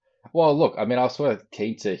Well, look, I mean, I was sort of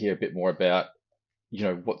keen to hear a bit more about,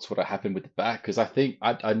 what sort of happened with the back, because I think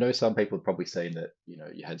I know some people have probably seen that,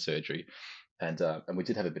 you had surgery, and we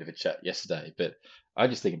did have a bit of a chat yesterday, but I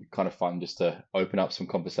just think it'd be kind of fun just to open up some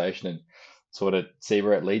conversation and sort of see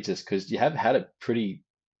where it leads us, because you have had a pretty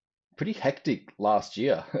hectic last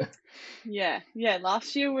year. Yeah, yeah.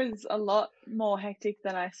 Last year was a lot more hectic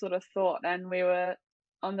than I sort of thought, and we were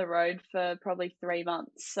on the road for probably 3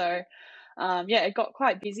 months. So, yeah, it got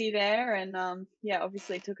quite busy there, and yeah,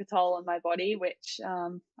 obviously took a toll on my body, which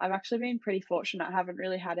I've actually been pretty fortunate. I haven't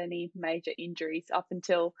really had any major injuries up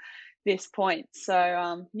until this point.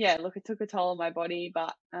 So, yeah, look, it took a toll on my body,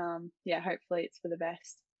 but yeah, hopefully it's for the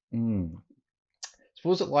best. Mm. So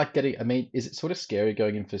what was it like getting, I mean, is it sort of scary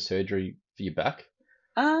going in for surgery for your back?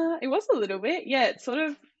 It was a little bit. Yeah, it sort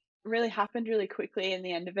of really happened really quickly in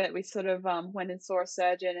the end of it. We sort of went and saw a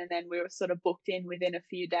surgeon and then we were sort of booked in within a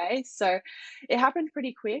few days. So it happened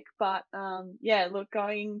pretty quick, but yeah, look,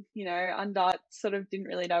 going, under sort of didn't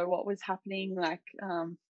really know what was happening. Like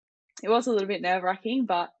it was a little bit nerve-wracking,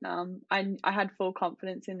 but I had full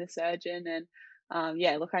confidence in the surgeon and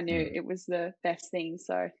yeah, look, I knew Mm. it was the best thing.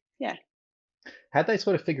 So yeah. How'd they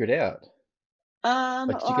sort of figure it out? Like,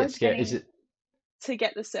 Well, did you I get was scared? Is getting it, to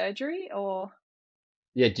get the surgery or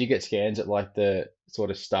yeah, do you get scans at like the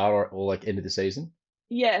sort of start or like end of the season?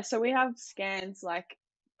 yeah, so we have scans like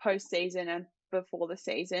post-season and before the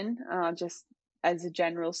season, just as a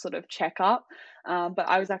general sort of checkup. But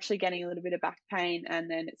I was actually getting a little bit of back pain,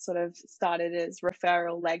 and then it sort of started as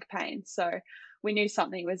referral leg pain. So we knew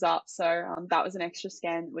something was up. So that was an extra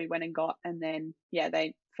scan that we went and got, and then yeah,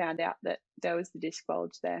 they found out that there was the disc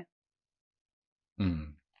bulge there.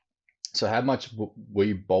 Mm. So how much were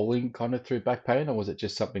you bowling kind of through back pain, or was it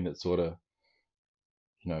just something that sort of,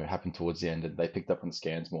 happened towards the end and they picked up on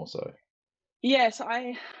scans more so? Yeah, so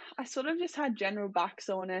I sort of just had general back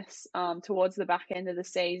soreness towards the back end of the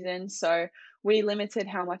season. So we limited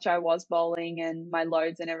how much I was bowling and my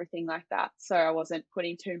loads and everything like that. So I wasn't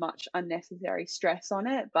putting too much unnecessary stress on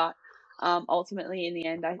it. But ultimately, in the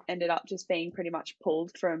end, I ended up just being pretty much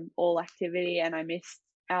pulled from all activity, and I missed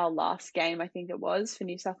our last game, I think it was for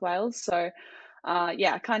New South Wales. So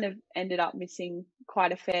yeah, I kind of ended up missing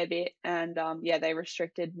quite a fair bit, and yeah, they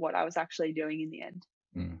restricted what I was actually doing in the end.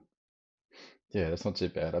 Mm. Yeah, that's not too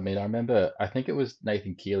bad. I mean, I remember, I think it was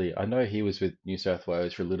Nathan Keeley. I know he was with New South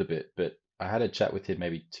Wales for a little bit, but I had a chat with him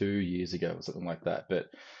maybe 2 years ago or something like that. But,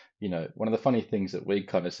 one of the funny things that we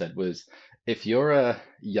kind of said was if you're a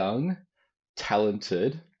young,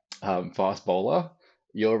 talented fast bowler,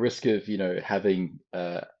 your risk of, having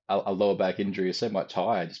a lower back injury is so much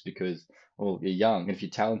higher just because, well, you're young. And if you're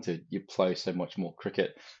talented, you play so much more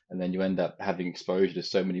cricket, and then you end up having exposure to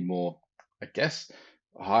so many more, I guess,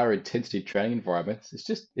 higher intensity training environments. It's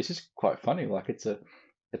just quite funny. Like it's a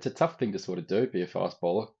tough thing to sort of do, be a fast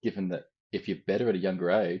bowler, given that if you're better at a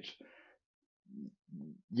younger age,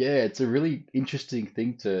 yeah, it's a really interesting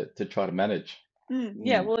thing to try to manage.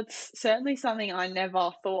 Yeah, Mm, well, it's certainly something I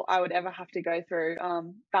never thought I would ever have to go through.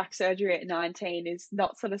 Back surgery at 19 is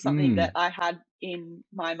not sort of something that mm, I had in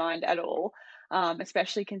my mind at all,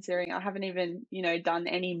 especially considering I haven't even, done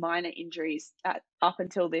any minor injuries at up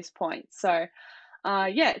until this point. So,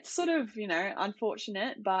 yeah, it's sort of,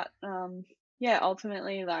 unfortunate, but yeah,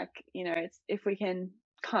 ultimately, like, it's if we can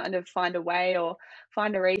kind of find a way or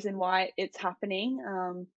find a reason why it's happening,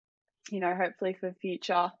 hopefully for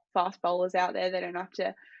future fast bowlers out there, they don't have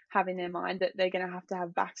to have in their mind that they're going to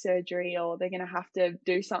have back surgery or they're going to have to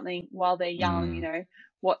do something while they're young. mm.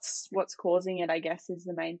 What's causing it, I guess, is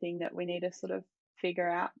the main thing that we need to sort of figure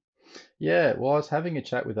out. Yeah, well, I was having a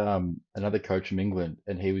chat with another coach from England,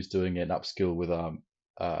 and he was doing an upskill with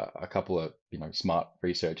a couple of smart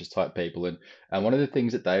researchers type people, and one of the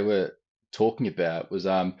things that they were talking about was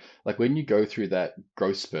like when you go through that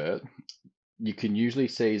growth spurt, you can usually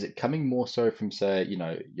see is it coming more so from say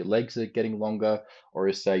your legs are getting longer, or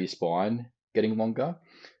is say your spine getting longer,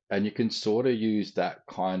 and you can sort of use that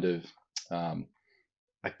kind of um,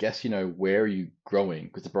 I guess where are you growing?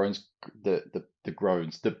 Because the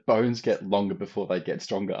bones get longer before they get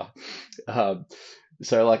stronger. Um,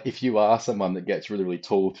 so like if you are someone that gets really really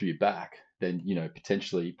tall through your back, then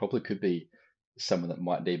potentially you probably could be someone that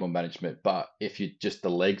might need more management. But if you just the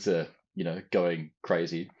legs are going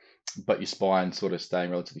crazy, but your spine sort of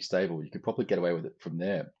staying relatively stable, you could probably get away with it from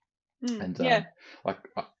there. And Yeah. like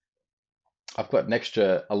I've got an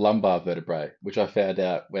extra a lumbar vertebrae, which I found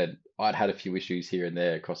out when I'd had a few issues here and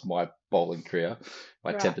there across my bowling career,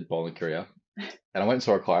 my Right. attempted bowling career. And I went and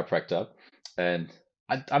saw a chiropractor, and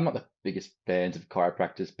I'm not the biggest fan of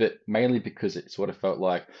chiropractors, but mainly because it sort of felt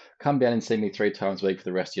like come down and see me 3 times a week for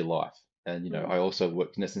the rest of your life. And Mm. I also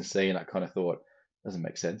worked in S&C, and I kind of thought doesn't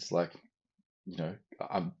make sense. Like,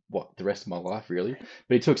 I'm what the rest of my life really.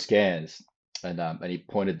 But he took scans, and he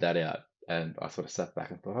pointed that out, and I sort of sat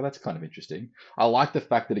back and thought, oh, that's kind of interesting. I like the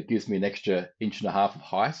fact that it gives me an extra inch and a half of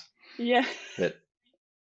height, Yeah. but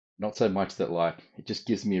not so much that like it just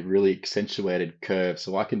gives me a really accentuated curve,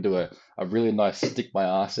 so I can do a really nice stick my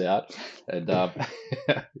ass out and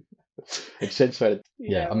accentuated.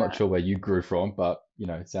 Yeah, Yeah, I'm not right. sure where you grew from, but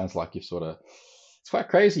it sounds like you've sort of it's quite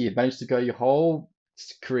crazy. You've managed to go your whole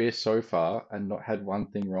career so far and not had one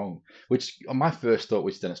thing wrong, which my first thought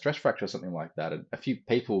was then a stress fracture or something like that. And a few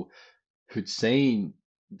people who'd seen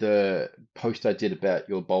the post I did about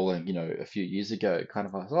your bowling, a few years ago, kind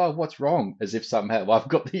of asked, "Oh, what's wrong?" As if somehow I've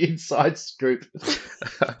got the inside scoop.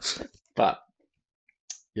 But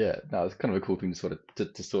yeah, no, it's kind of a cool thing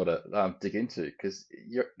to sort of dig into because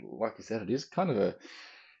you're like you said, it is kind of a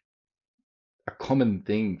common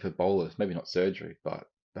thing for bowlers. Maybe not surgery, but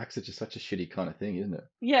backs are just such a shitty kind of thing, isn't it?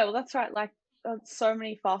 Yeah, well, that's right. Like, so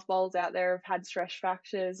many fast bowlers out there have had stress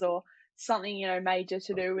fractures or something, major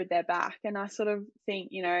to do with their back. And I sort of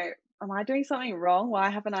think, am I doing something wrong? Why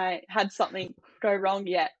haven't I had something go wrong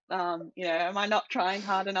yet? Am I not trying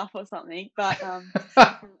hard enough or something? But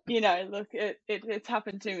look, it's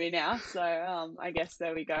happened to me now, so I guess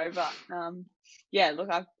there we go. But yeah, look,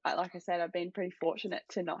 like I said, I've been pretty fortunate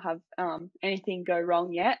to not have anything go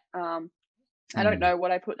wrong yet. I don't Hmm. know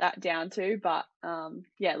what I put that down to, but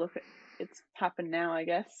yeah, look, it's happened now, I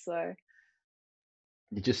guess. So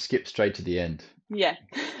You just skip straight to the end. yeah,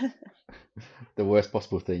 The worst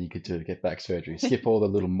possible thing you could do to get back surgery. Skip all the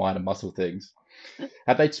little minor muscle things.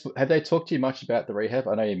 Have they talked to you much about the rehab?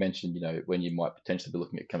 I know you mentioned, when you might potentially be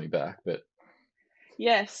looking at coming back, but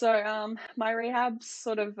yeah. So my rehab's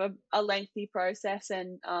sort of a lengthy process,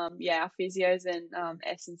 and yeah, our physios and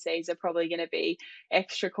S and Cs are probably going to be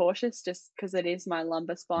extra cautious just because it is my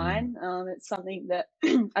lumbar mm, spine. It's something that,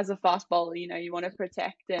 as a fast bowler, you want to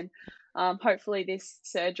protect, and hopefully this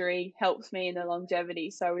surgery helps me in the longevity.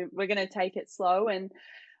 So we're going to take it slow and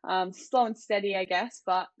slow and steady, I guess.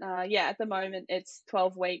 But yeah, at the moment it's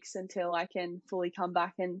 12 weeks until I can fully come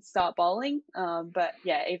back and start bowling. But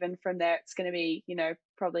yeah, even from there, it's going to be,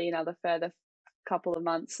 probably another further couple of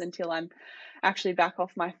months until I'm actually back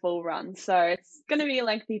off my full run. So it's going to be a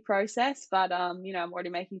lengthy process, but I'm already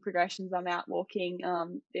making progressions. I'm out walking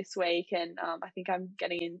this week, and I think I'm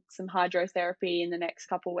getting in some hydrotherapy in the next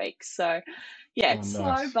couple of weeks. So yeah, oh, it's slow,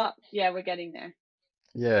 nice. but yeah, we're getting there.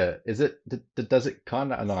 Yeah, does it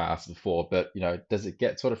kind of, I know I asked before, but does it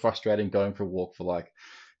get sort of frustrating going for a walk for like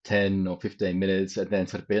 10 or 15 minutes and then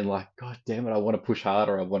sort of being like, God damn it, I want to push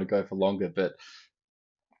harder, I want to go for longer, but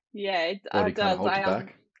Yeah, it body kind of does. holds you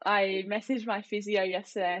back? I messaged my physio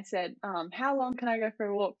yesterday. I said, how long can I go for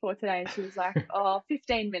a walk for today? And she was like, oh,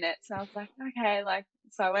 15 minutes. And I was like, okay, like,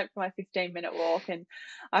 so I went for my 15-minute walk, and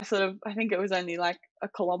I think it was only like a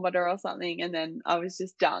kilometer or something, and then I was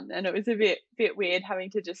just done. And it was a bit weird having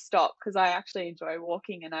to just stop because I actually enjoy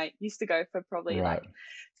walking, and I used to go for probably like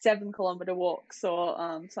Right. 7-kilometer walks or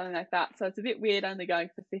something like that. So it's a bit weird only going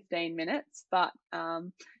for 15 minutes, but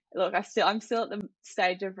look, I'm still at the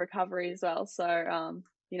stage of recovery as well. So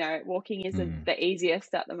walking isn't Hmm. the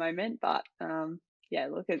easiest at the moment, but yeah,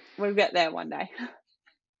 look, we'll get there one day.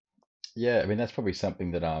 Yeah, I mean that's probably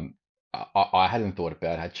something that I hadn't thought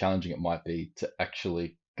about how challenging it might be to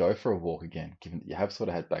actually go for a walk again, given that you have sort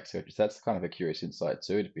of had back surgery. So that's kind of a curious insight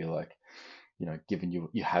too, to be like, given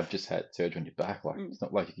you have just had surgery on your back, like Mm. it's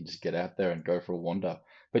not like you can just get out there and go for a wander.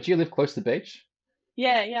 But you live close to the beach,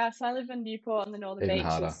 Yeah, yeah. So I live in Newport on the Northern even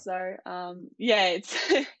harder. Beaches. So yeah, it's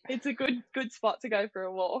it's a good spot to go for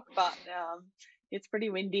a walk, but it's pretty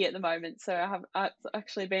windy at the moment. So it's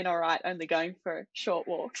actually been all right, only going for short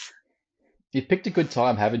walks. You picked a good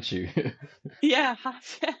time, haven't you? Yeah,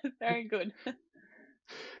 yeah, very good.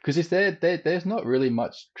 Because is there's not really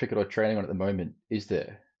much cricket or training on at the moment, is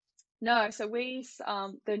there? No, so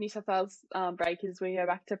the New South Wales Breakers, we go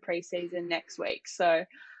back to pre-season next week. So,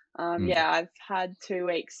 Mm, yeah, I've had 2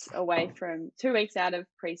 weeks out of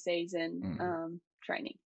pre-season mm.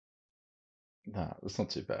 training. No, that's not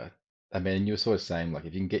too bad. I mean, you were sort of saying like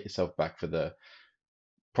if you can get yourself back for the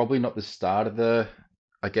probably not the start of the,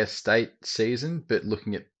 I guess, state season, but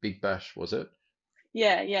looking at Big Bash, was it?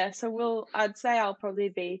 Yeah, yeah. So I'd say I'll probably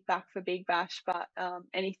be back for Big Bash, but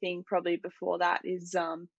anything probably before that is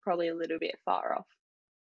probably a little bit far off.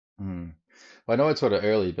 Hmm. I know it's sort of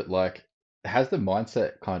early, but like, has the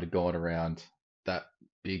mindset kind of gone around that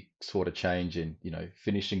big sort of change in,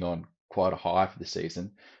 finishing on quite a high for the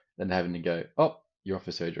season, then having to go, oh, you're off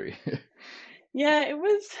for surgery? Yeah, it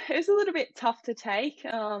was a little bit tough to take,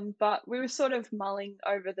 but we were sort of mulling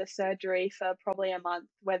over the surgery for probably a month,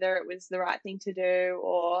 whether it was the right thing to do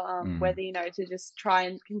or Mm, whether to just try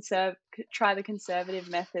the conservative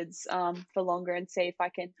methods for longer and see if I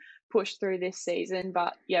can push through this season.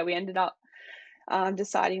 But yeah, we ended up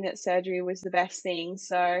deciding that surgery was the best thing.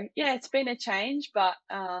 So yeah, it's been a change, but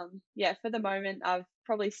yeah, for the moment, I've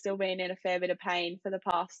probably still been in a fair bit of pain for the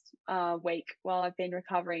past week while I've been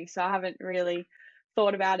recovering. So I haven't really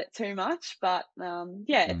thought about it too much, but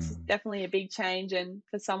yeah, it's mm, definitely a big change. And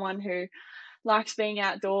for someone who likes being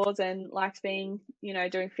outdoors and likes being,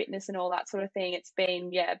 doing fitness and all that sort of thing, it's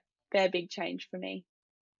been, yeah, fair big change for me.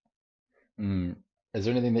 mm. Is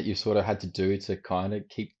there anything that you sort of had to do to kind of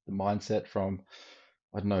keep the mindset from,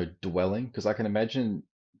 I don't know, dwelling? Because I can imagine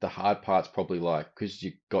the hard part's probably like, because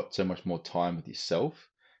you got so much more time with yourself,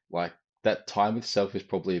 like that time with self is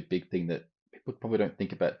probably a big thing that people probably don't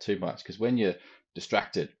think about too much. Because when you're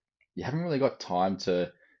distracted, you haven't really got time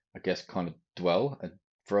to, I guess, kind of dwell. And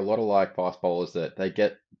for a lot of like fast bowlers that they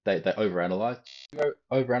overanalyze.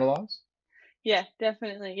 Overanalyze? Yeah,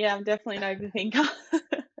 definitely. Yeah, I'm definitely an overthinker.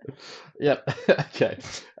 Yep. Okay.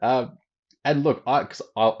 Um, and look, I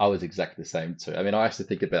was exactly the same too. I mean, I used to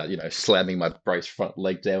think about, slamming my brace front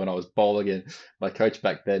leg down when I was bowling, and my coach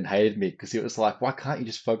back then hated me because he was like, "Why can't you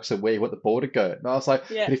just focus on where you want the ball to go?" And I was like,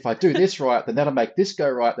 Yeah. "But if I do this right, then that'll make this go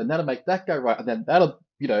right, then that'll make that go right, and then that'll,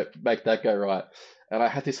 make that go right." And I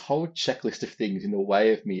had this whole checklist of things in the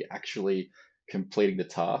way of me actually completing the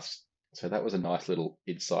task. So that was a nice little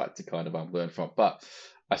insight to kind of learn from. But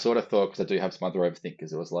I sort of thought, because I do have some other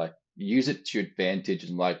overthinkers, it was like use it to your advantage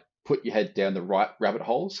and like put your head down the right rabbit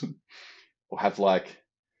holes, or have like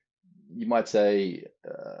you might say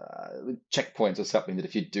checkpoints or something that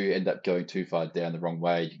if you do end up going too far down the wrong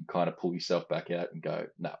way, you can kind of pull yourself back out and go,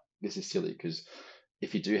 no, this is silly. Because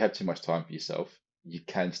if you do have too much time for yourself, you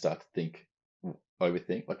can start to think,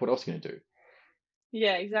 overthink, like what else are you gonna do?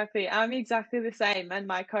 Yeah, exactly. I'm exactly the same, and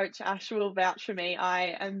my coach Ash will vouch for me.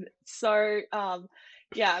 I am so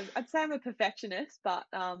yeah, I'd say I'm a perfectionist, but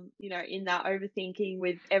in that overthinking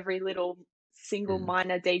with every little single Mm,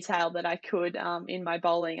 minor detail that I could in my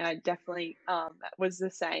bowling, I definitely was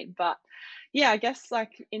the same. But yeah, I guess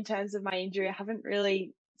like in terms of my injury, I haven't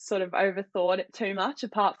really sort of overthought it too much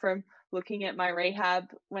apart from looking at my rehab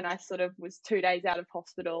when I sort of was 2 days out of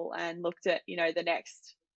hospital and looked at, the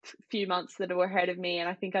next few months that were ahead of me, and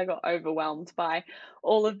I think I got overwhelmed by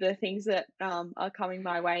all of the things that are coming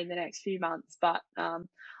my way in the next few months. But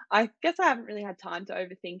I guess I haven't really had time to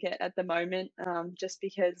overthink it at the moment, just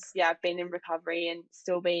because yeah, I've been in recovery and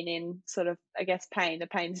still been in sort of I guess pain. The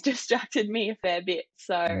pain's distracted me a fair bit,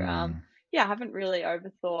 so mm, yeah, I haven't really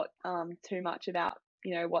overthought too much about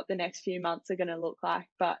what the next few months are going to look like,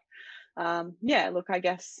 but yeah, look, I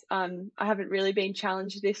guess I haven't really been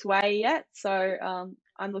challenged this way yet, so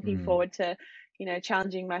I'm looking mm. forward to,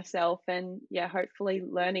 challenging myself and yeah, hopefully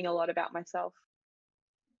learning a lot about myself.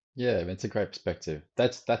 Yeah, I mean, it's a great perspective.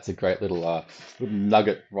 That's a great little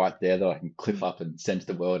nugget right there that I can clip up and send to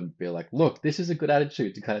the world and be like, look, this is a good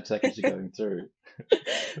attitude to kind of take as you're going through.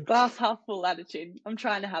 Glass half full attitude. I'm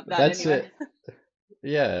trying to have that That's anyway. it.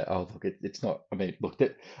 Yeah. Oh, look, it's not. I mean, look,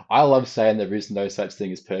 I love saying there is no such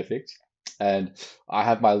thing as perfect, and I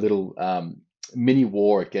have my little mini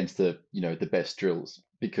war against the best drills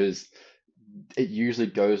because it usually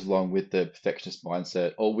goes along with the perfectionist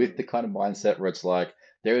mindset or with the kind of mindset where it's like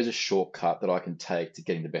there is a shortcut that I can take to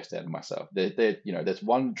getting the best out of myself. There's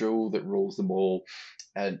one drill that rules them all,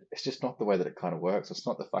 and it's just not the way that it kind of works. It's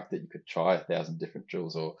not the fact that you could try 1,000 different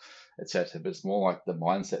drills or etc. But it's more like the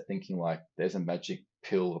mindset thinking like there's a magic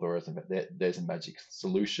pill or there's a magic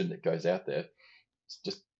solution that goes out there. It's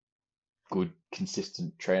just good,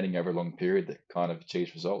 consistent training over a long period that kind of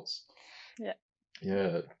achieves results. Yeah.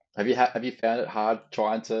 Yeah. Have you found it hard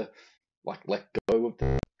trying to like let go of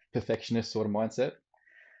the perfectionist sort of mindset?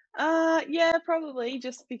 Yeah, probably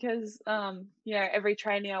just because every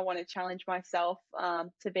training I want to challenge myself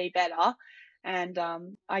to be better. And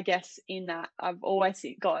I guess in that I've always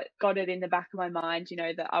got it in the back of my mind,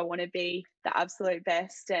 that I want to be the absolute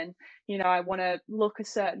best and I want to look a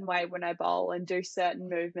certain way when I bowl and do certain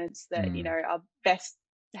movements that, Mm, are best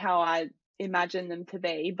how I imagine them to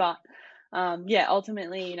be. But yeah,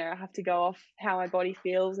 ultimately, I have to go off how my body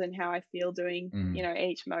feels and how I feel doing, mm,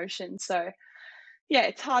 each motion. So yeah,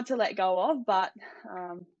 it's hard to let go of, but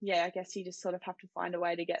yeah, I guess you just sort of have to find a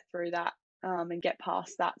way to get through that and get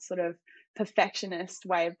past that sort of perfectionist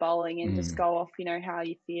way of bowling and just mm. go off, how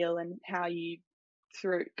you feel and how you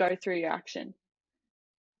go through your action.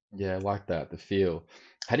 Yeah, I like that, the feel.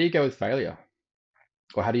 How do you go with failure?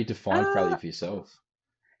 Or how do you define failure Uh, for yourself?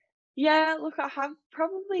 Yeah, look, I have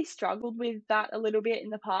probably struggled with that a little bit in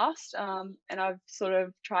the past, and I've sort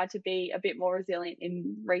of tried to be a bit more resilient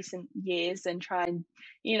in recent years and try and,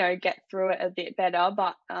 get through it a bit better.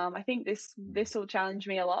 But I think this will challenge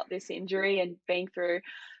me a lot. This injury and being through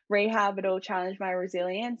rehab, it'll challenge my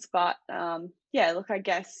resilience. But yeah, look, I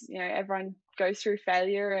guess everyone goes through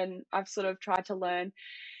failure, and I've sort of tried to learn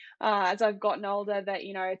as I've gotten older that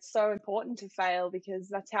it's so important to fail because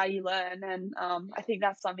that's how you learn, and I think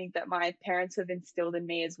that's something that my parents have instilled in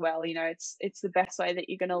me as well. It's the best way that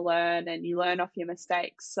you're going to learn, and you learn off your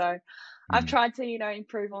mistakes. So I've Mm. tried to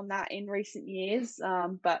improve on that in recent years,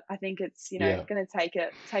 but I think it's Yeah. going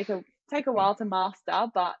to take a while to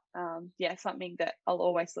master, but yeah, something that I'll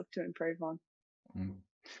always look to improve on. Mm.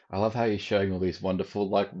 I love how you're showing all these wonderful,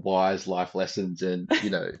 like, wise life lessons, and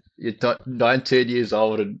you're 19 years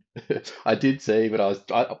old, and I did see, but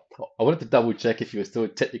I wanted to double check if you were still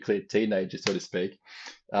technically a teenager, so to speak.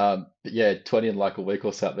 But yeah, 20 in like a week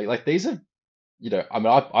or something. Like these are, I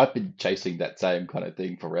mean, I've been chasing that same kind of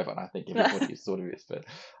thing forever, and I think everybody is sort of is. But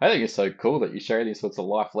I think it's so cool that you share these sorts of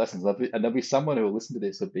life lessons, and there'll be someone who will listen to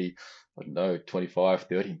this would be, I don't know, 25,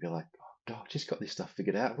 30, and be like, oh God, I just got this stuff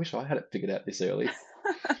figured out. I wish I had it figured out this early.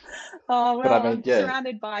 Oh, But well, I mean, I'm yeah,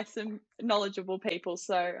 surrounded by some knowledgeable people,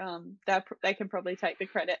 so they can probably take the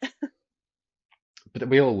credit. but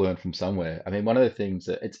we all learn from somewhere. I mean, one of the things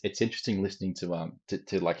that it's interesting listening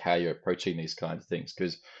to like how you're approaching these kinds of things,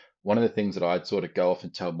 because one of the things that I'd sort of go off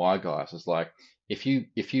and tell my guys is like, if you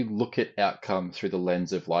look at outcomes through the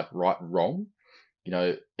lens of like right and wrong,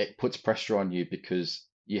 it puts pressure on you because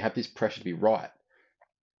you have this pressure to be right.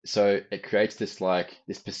 So it creates this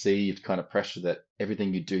perceived kind of pressure that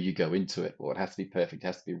everything you do, you go into it. Well, it has to be perfect, it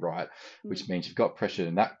has to be right, Mm, which means you've got pressure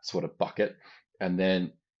in that sort of bucket. And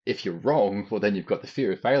then if you're wrong, well, then you've got the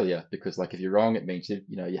fear of failure because, like, if you're wrong, it means you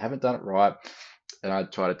haven't done it right. And I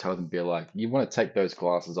try to tell them, be like, you want to take those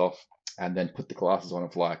glasses off and then put the glasses on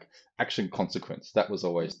of like action consequence. That was mm,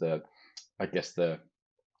 always I guess the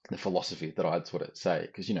philosophy that I'd sort of say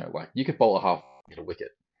because like you could bowl a half hit a wicket,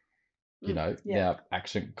 yeah. now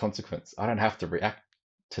action consequence. I don't have to react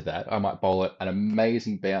to that. I might bowl it an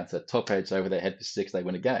amazing bouncer, top edge over their head for six, they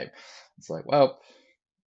win a game. It's like, well,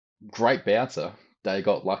 great bouncer, they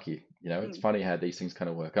got lucky. It's Mm, funny how these things kind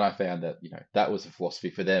of work. And I found that, that was a philosophy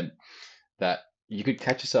for them that you could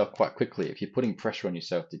catch yourself quite quickly if you're putting pressure on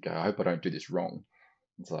yourself to go, I hope I don't do this wrong.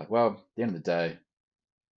 It's like, well, at the end of the day,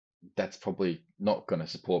 that's probably not going to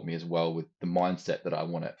support me as well with the mindset that I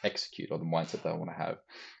want to execute or the mindset that I want to have.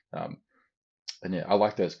 Um, and yeah, I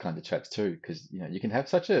like those kinds of chats too, because you can have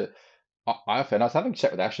such a. I found I was having a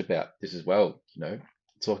chat with Ash about this as well.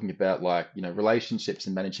 Talking about like relationships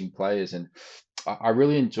and managing players, and I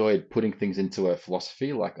really enjoyed putting things into a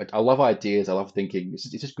philosophy. Like I love ideas, I love thinking. It's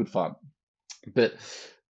just good fun. But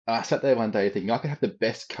I sat there one day thinking I could have the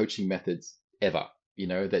best coaching methods ever.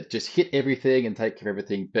 That just hit everything and take care of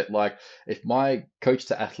everything. But like, if my coach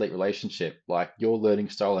to athlete relationship, like your learning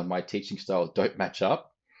style and my teaching style, don't match up,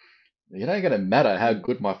 it ain't gonna matter how mm,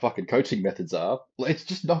 good my fucking coaching methods are. It's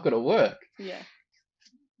just not gonna work. yeah.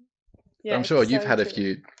 Yeah, I'm it's sure you've so had a true.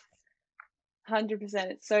 few.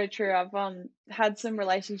 100%. It's so true. I've had some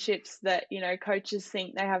relationships that, coaches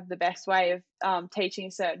think they have the best way of teaching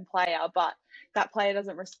a certain player, but that player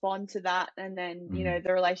doesn't respond to that, and then, Mm,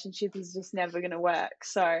 the relationship is just never going to work.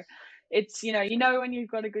 So it's, when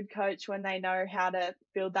you've got a good coach when they know how to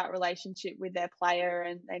build that relationship with their player,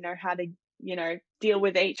 and they know how to, deal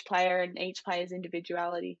with each player and each player's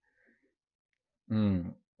individuality.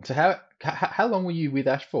 mm. So how long were you with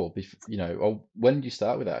Ash for? Or when did you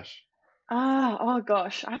start with Ash? Oh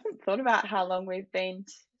gosh, I haven't thought about how long we've been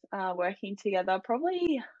working together.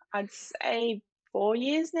 Probably, I'd say 4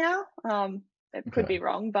 years now. It could Okay. be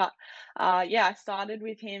wrong, but yeah, I started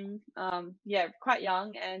with him. Yeah, quite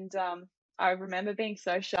young, and I remember being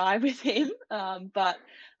so shy with him. But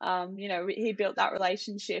he built that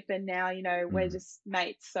relationship, and now we're Mm, just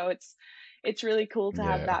mates. So it's really cool to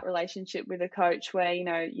have yeah. that relationship with a coach where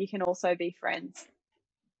you can also be friends.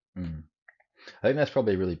 Mm. I think that's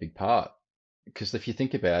probably a really big part because if you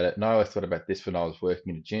think about it, and I always thought about this when I was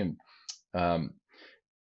working in a gym. Um,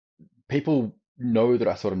 People know that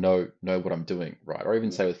I sort of know what I'm doing, right? Or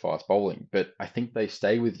even Mm, say with fast bowling, but I think they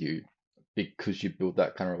stay with you because you build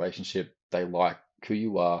that kind of relationship. They like who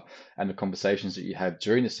you are and the conversations that you have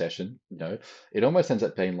during the session, it almost ends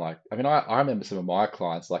up being like, I mean, I remember some of my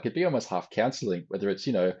clients, like it'd be almost half counseling, whether it's,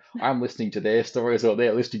 I'm listening to their stories or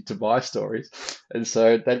they're listening to my stories. And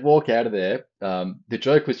so they'd walk out of there. The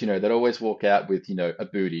joke was, they'd always walk out with, a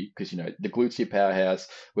booty because, the glutes are your powerhouse.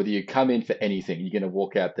 Whether you come in for anything, you're going to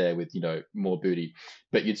walk out there with, more booty,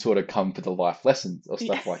 but you'd sort of come for the life lessons or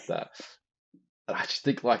Yeah. stuff like that. And I just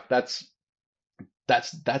think like that's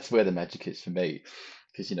where the magic is for me.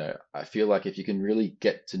 Because, I feel like if you can really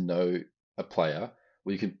get to know a player,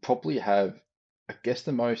 well, you can probably have, I guess,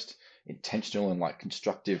 the most intentional and like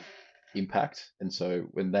constructive impact. And so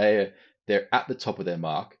when they're at the top of their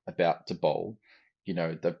mark about to bowl,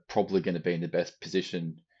 they're probably going to be in the best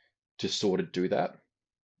position to sort of do that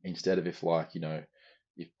instead of if like,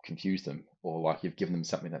 you've confused them or like you've given them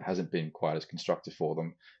something that hasn't been quite as constructive for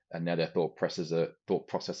them, and now their thought processes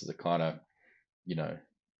are kind of, you know,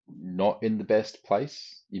 not in the best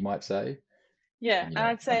place, you might say. Yeah, And and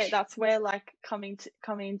I'd I'm say that's where like coming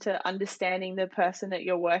to understanding the person that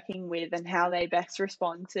you're working with and how they best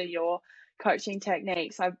respond to your coaching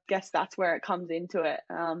techniques. I guess that's where it comes into it.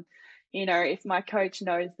 If my coach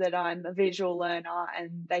knows that I'm a visual learner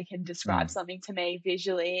and they can describe mm, something to me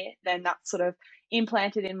visually, then that's sort of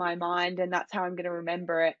implanted in my mind and that's how I'm going to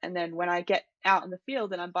remember it. And then when I get out in the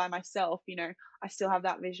field and I'm by myself, I still have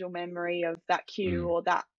that visual memory of that cue mm. or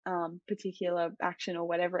that particular action or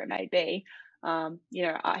whatever it may be.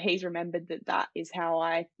 He's remembered that that is how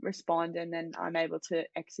I respond, and then I'm able to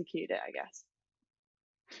execute it, I guess.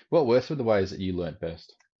 What were some of the ways that you learnt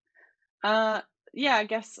best? Uh, yeah, I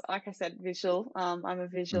guess, like I said, visual. I'm a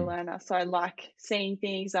visual Mm. learner, so I like seeing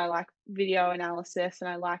things. I like video analysis, and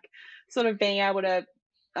I like sort of being able to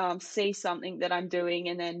see something that I'm doing,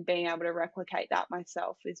 and then being able to replicate that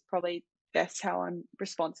myself is probably best how I'm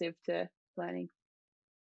responsive to learning.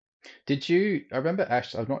 I remember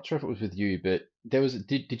Ash, I'm not sure if it was with you, but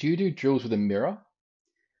did you do drills with a mirror?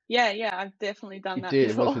 Yeah, yeah, I've definitely done You that did,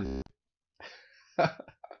 it was before. with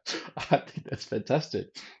I think that's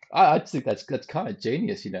fantastic. I just think that's kind of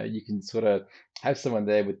genius, you can sort of have someone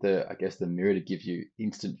there with I guess the mirror to give you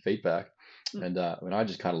instant feedback. And when I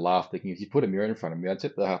just kind of laugh thinking if you put a mirror in front of me, I'd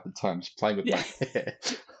sit there half the time just playing with Yeah, my hair.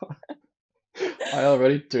 I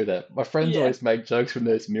already do that. My friends yeah, always make jokes from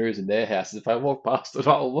those mirrors in their houses. If I walk past it,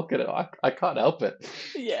 I'll look at it. I can't help it.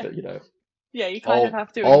 yeah. But Yeah, you kind of I'll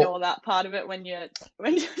have to I'll ignore that part of it when you're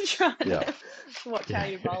when you're trying yeah. to watch how Yeah.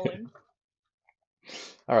 you're bowling.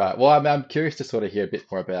 All right. Well, I'm curious to sort of hear a bit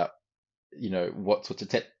more about, what sorts of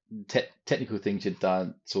technical things you've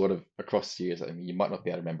done sort of across the years. I mean, you might not be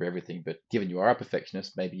able to remember everything, but given you are a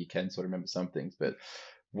perfectionist, maybe you can sort of remember some things. But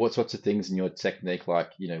what sorts of things in your technique,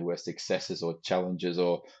 like, were successes or challenges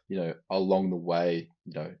or, along the way,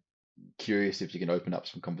 curious if you can open up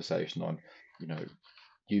some conversation on, you know,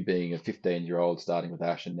 you being a 15-year-old starting with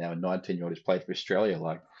Ash and now a 19-year-old who's played for Australia,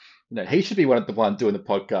 like, he should be one doing the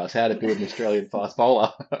podcast, how to build an Australian fast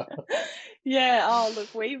bowler. Yeah, oh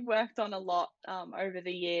look, we've worked on a lot over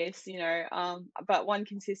the years, but one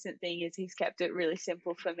consistent thing is he's kept it really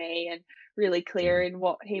simple for me and really clear Mm, in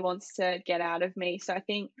what he wants to get out of me. So I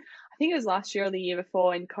think it was last year or the year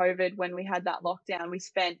before in COVID when we had that lockdown, we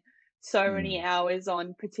spent so many mm, hours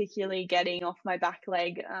on particularly getting off my back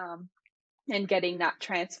leg. And getting that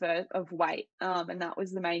transfer of weight. And that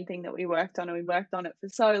was the main thing that we worked on. And we worked on it for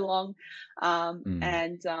so long. mm,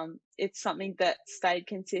 And it's something that stayed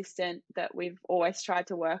consistent that we've always tried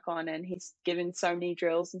to work on. And he's given so many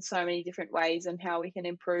drills and so many different ways and how we can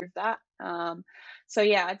improve that. So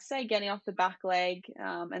yeah, I'd say getting off the back leg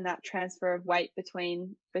and that transfer of weight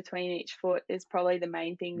between each foot is probably the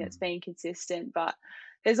main thing that's mm, been consistent. But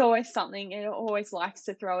there's always something, it always likes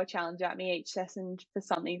to throw a challenge at me each session for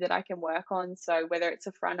something that I can work on. So whether it's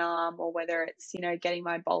a front arm or whether it's, getting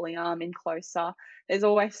my bowling arm in closer, there's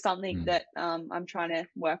always something mm, that I'm trying to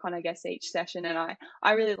work on, I guess, each session. And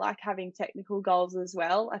I really like having technical goals as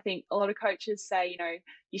well. I think a lot of coaches say,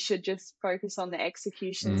 you should just focus on the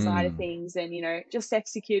execution side of mm. things and, just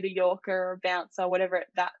execute a Yorker or a bouncer, whatever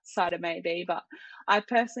that side it may be. But I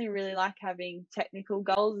personally really like having technical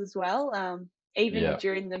goals as well. Even Yeah.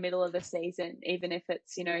 during the middle of the season, even if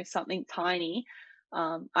it's, something tiny.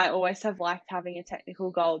 I always have liked having a technical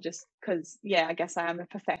goal just because, yeah, I guess I am a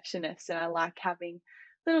perfectionist and I like having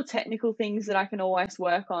little technical things that I can always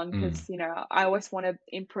work on Mm, because, I always want to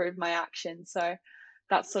improve my action. So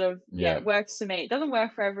that sort of, yeah, yeah. it works for me. It doesn't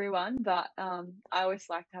work for everyone, but I always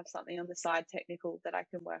like to have something on the side technical that I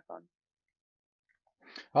can work on.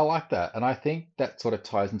 I like that. And I think that sort of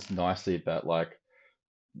ties into nicely about like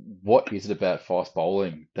what is it about fast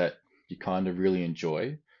bowling that you kind of really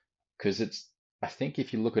enjoy? Because it's I think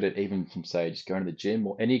if you look at it even from say just going to the gym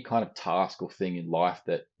or any kind of task or thing in life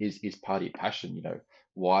that is part of your passion,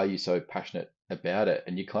 why are you so passionate about it?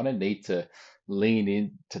 And you kind of need to lean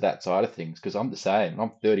into that side of things because I'm the same.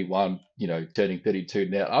 I'm 31, turning 32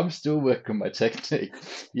 now. I'm still working on my technique,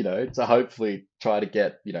 to hopefully try to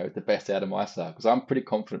get, the best out of myself because I'm pretty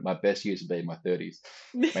confident my best years will be in my 30s,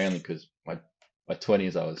 mainly because my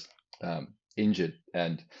 20s I was injured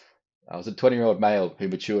and I was a 20-year-old male who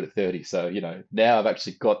matured at 30. So, now I've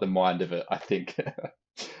actually got the mind of I think,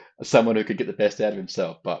 someone who could get the best out of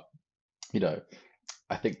himself. But, you know,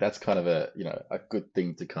 I think that's kind of a good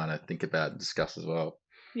thing to kind of think about and discuss as well.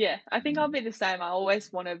 Yeah, I think I'll Mm, be the same. I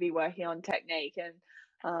always want to be working on technique and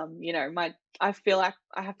my I feel like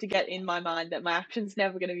I have to get in my mind that my action's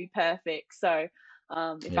never going to be perfect. So,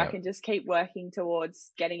 if I yeah. can just keep working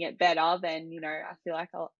towards getting it better, then, I feel like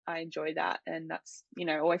I enjoy that and that's,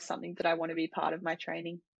 always something that I want to be part of my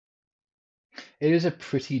training. It is a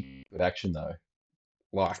pretty good action though.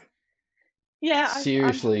 Like, Yeah, I'm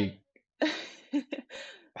seriously.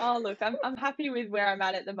 Oh, look, I'm happy with where I'm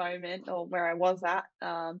at the moment or where I was at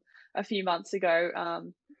a few months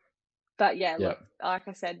ago. But yeah, Yeah. look, like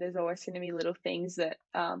I said, there's always going to be little things that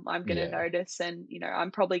I'm going to Yeah. notice, and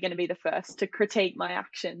I'm probably going to be the first to critique my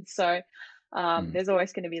actions. So Mm. there's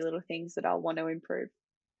always going to be little things that I'll want to improve.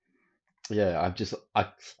 Yeah,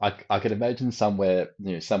 I can imagine somewhere,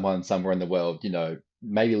 someone somewhere in the world,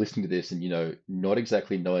 maybe listening to this and, not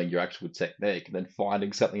exactly knowing your actual technique and then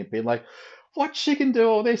finding something and being like, what she can do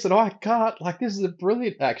all this and I can't, like this is a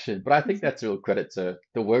brilliant action. But I think that's a real credit to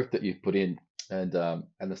the work that you've put in and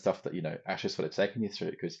the stuff that, Ash has sort of taken you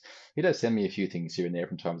through because he does send me a few things here and there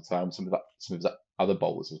from time to time, some of his other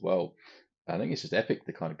bowlers as well. I think it's just epic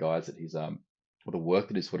the kind of guys that he's or the work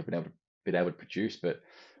that he's sort of been able to produce. But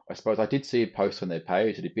I suppose I did see a post on their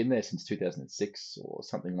page that he'd been there since 2006 or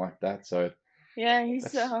something like that. So Yeah, he's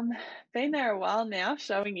that's been there a while now,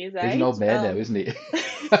 showing his he's an age. old man now, isn't he?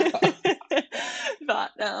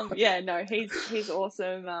 But yeah, no, he's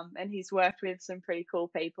awesome, and he's worked with some pretty cool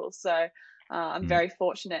people. So I'm Mm. very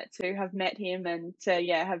fortunate to have met him and to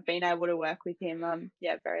have been able to work with him.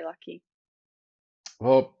 Yeah, very lucky.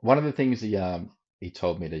 Well, one of the things he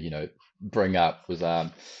told me to bring up was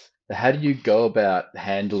how do you go about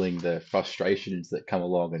handling the frustrations that come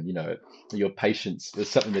along and your patience was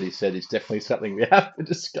something that he said is definitely something we have to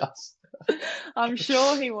discuss. I'm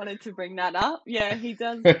sure he wanted to bring that up. Yeah, he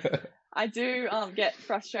does. I do get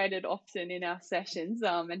frustrated often in our sessions,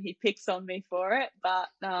 and he picks on me for it. But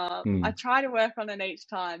I Mm, try to work on it each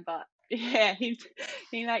time. But yeah, he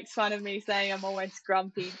makes fun of me saying I'm always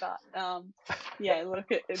grumpy. But yeah, look,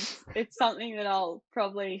 it's something that I'll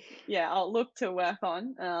probably I'll look to work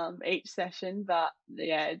on each session. But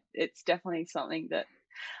yeah, it's definitely something that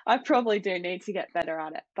I probably do need to get better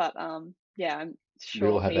at it. But yeah, I'm we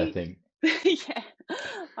all sure have our he thing. yeah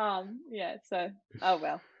yeah. So oh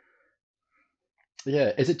well.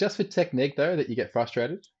 Yeah. Is it just for technique though that you get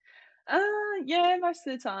frustrated? Yeah, most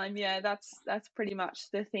of the time. Yeah, that's pretty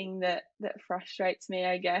much the thing that frustrates me,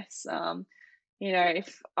 I guess.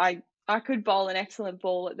 If I could bowl an excellent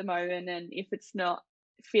ball at the moment, and if it's not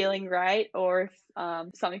feeling right, or if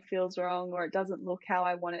something feels wrong, or it doesn't look how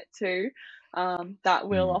I want it to, that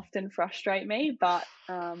will Mm, often frustrate me. But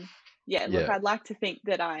yeah, look, yeah. I'd like to think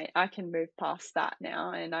that I can move past that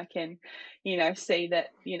now, and I can, see that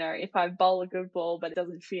if I bowl a good ball but it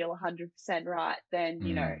doesn't feel 100% right, then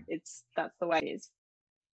Mm. that's the way it is.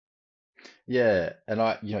 Yeah, and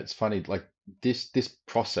it's funny, like this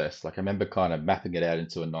process, like I remember kind of mapping it out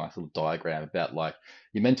into a nice little diagram about like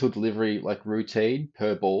your mental delivery like routine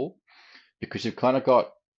per ball, because you've kind of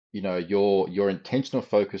got, your intentional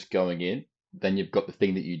focus going in, then you've got the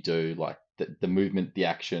thing that you do, like the movement, the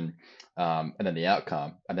action, and then the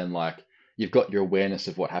outcome, and then like you've got your awareness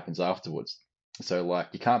of what happens afterwards. So like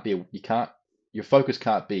you can't your focus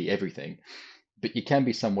can't be everything but you can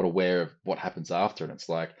be somewhat aware of what happens after. And it's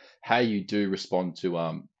like how you do respond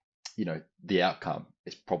to the outcome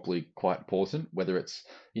is probably quite important. Whether it's,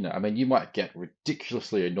 I mean, you might get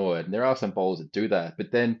ridiculously annoyed, and there are some bowlers that do that,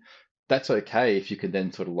 but then that's okay if you can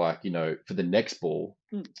then sort of like, for the next ball,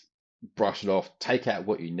 Mm. brush it off, take out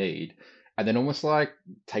what you need, and then almost like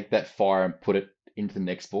take that fire and put it into the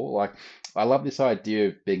next ball. Like, I love this idea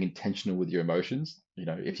of being intentional with your emotions.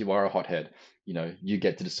 If you are a hothead, you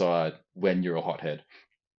get to decide when you're a hothead,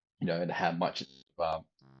 and how much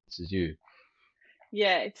this is you.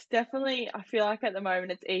 Yeah, it's definitely, I feel like at the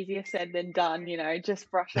moment it's easier said than done, just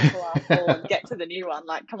brush off the last ball and get to the new one.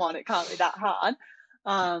 Like, come on, it can't be that hard.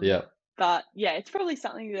 Um, Yeah. but yeah, it's probably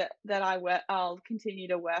something that I'll continue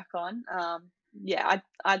to work on. Yeah,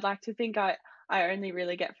 I'd like to think I I only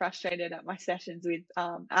really get frustrated at my sessions with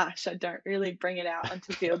Ash. I don't really bring it out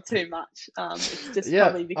onto field too much. It's just Yeah,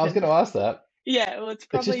 probably I was because, going to ask that. yeah, well, it's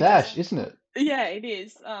It's just probably just, Ash, isn't it? yeah, it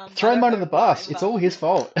is. I Throw him don't under know the why, bus. It's but all his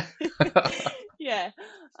fault. yeah.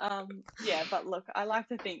 Yeah, but look, I like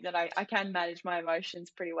to think that I can manage my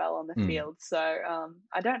emotions pretty well on the Mm, field. So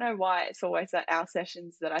I don't know why it's always at our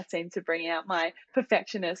sessions that I seem to bring out my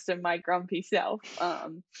perfectionist and my grumpy self.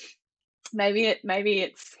 Maybe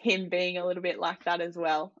it's him being a little bit like that as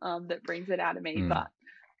well, that brings it out of me. mm, But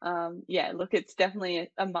yeah, look, it's definitely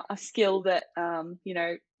a skill that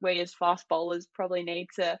we as fast bowlers probably need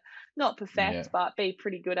to not yeah, perfect, but be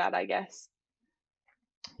pretty good at, I guess.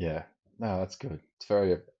 yeah. No, that's good. It's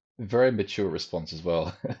very mature response as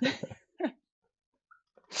well.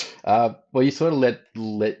 Well, you sort of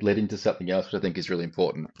led into something else, which I think is really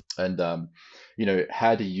important. And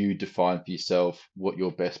how do you define for yourself what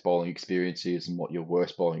your best bowling experience is and what your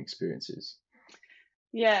worst bowling experience is?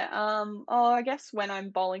 Yeah, I guess when I'm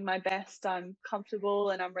bowling my best, I'm comfortable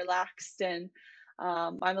and I'm relaxed and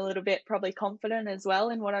I'm a little bit probably confident as well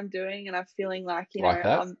in what I'm doing and I'm feeling like, Like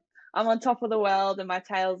that? I'm on top of the world and my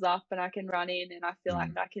tail's up and I can run in and I feel like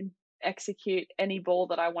Mm, I can execute any ball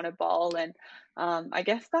that I want to bowl and I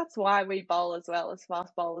guess that's why we bowl as well as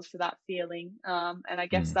fast bowlers for that feeling. And I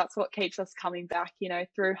guess mm, that's what keeps us coming back,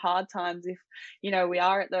 through hard times if we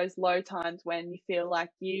are at those low times when you feel like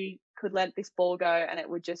you could let this ball go and it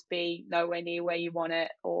would just be nowhere near where you want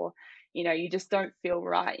it, or you just don't feel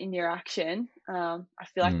right in your action. I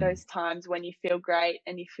feel like mm, those times when you feel great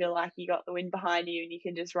and you feel like you got the wind behind you and you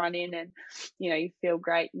can just run in and you feel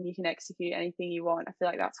great and you can execute anything you want. I feel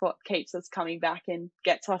like that's what keeps us coming back and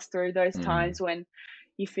gets us through those mm, times when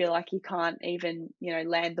you feel like you can't even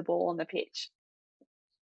land the ball on the pitch.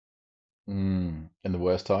 In the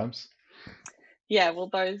worst times? Yeah, well,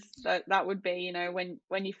 that would be,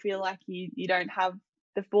 when you feel like you don't have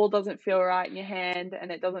the ball doesn't feel right in your hand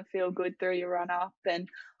and it doesn't feel good through your run up. And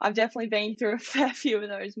I've definitely been through a fair few of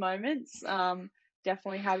those moments.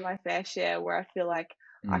 Definitely had my fair share where I feel like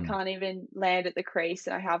I Mm, can't even land at the crease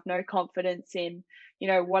and I have no confidence in,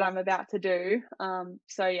 what I'm about to do.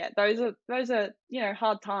 So yeah, those are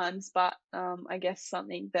hard times, but I guess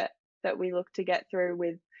something that we look to get through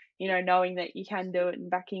with knowing that you can do it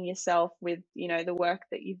and backing yourself with, the work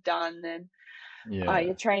that you've done and yeah.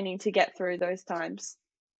 your training to get through those times.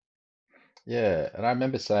 Yeah, and I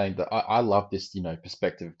remember saying that I love this,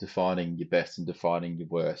 perspective of defining your best and defining your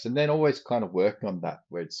worst, and then always kind of working on that,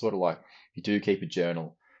 where it's sort of like you do keep a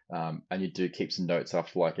journal, and you do keep some notes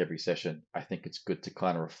after like every session. I think it's good to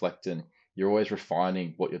kind of reflect, and you're always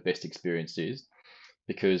refining what your best experience is,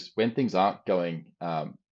 because when things aren't going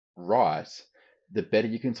right, the better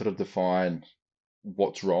you can sort of define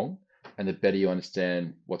what's wrong, and the better you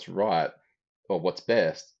understand what's right or what's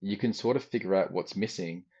best, you can sort of figure out what's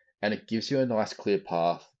missing, and it gives you a nice clear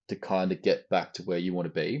path to kind of get back to where you want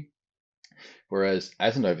to be. Whereas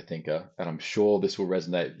as an overthinker, and I'm sure this will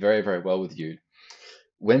resonate very, very well with you,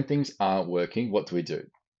 when things aren't working, what do?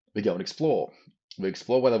 We go and explore. We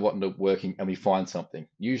explore whether what's not working and we find something.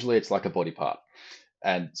 Usually it's like a body part.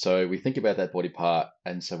 And so we think about that body part,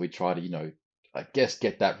 and so we try to, I guess,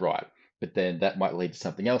 get that right. But then that might lead to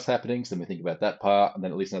something else happening. So then we think about that part, and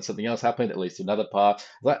then at least there's something else happening that leads to another part. It's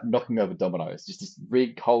like knocking over dominoes, just this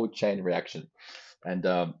big whole chain reaction. And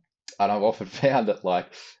I've often found that,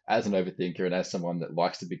 like, as an overthinker and as someone that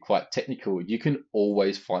likes to be quite technical, you can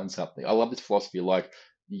always find something. I love this philosophy, like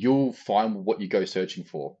you'll find what you go searching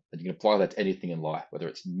for, and you can apply that to anything in life, whether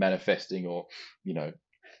it's manifesting or, you know,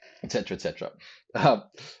 etc., etc. Um,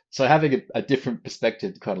 so having a different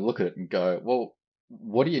perspective to kind of look at it and go, well,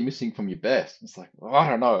 what are you missing from your best? It's like, well, I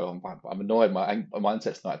don't know. I'm annoyed. My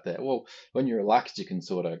mindset's not there. Well, when you're relaxed, you can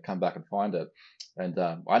sort of come back and find it. And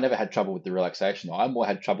I never had trouble with the relaxation. I more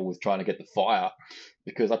had trouble with trying to get the fire,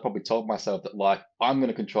 because I probably told myself that, like, I'm going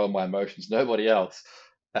to control my emotions, nobody else.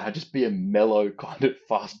 And I'd just be a mellow kind of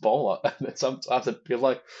fast bowler. And then sometimes I'd be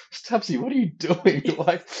like, Stubbsy, what are you doing?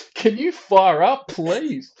 Like, can you fire up,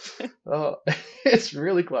 please? Uh, it's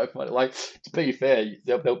really quite funny. Like, to be fair,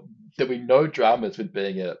 there'll be no dramas with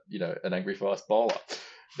being an angry fast bowler.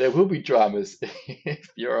 There will be dramas if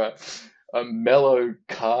you're a mellow,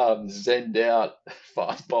 calm, zenned out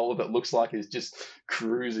fast bowler that looks like he's just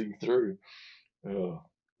cruising through. Oh,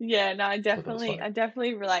 Yeah, no, thought that was funny. I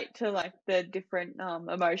definitely relate to like the different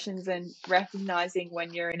emotions and recognizing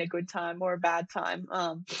when you're in a good time or a bad time.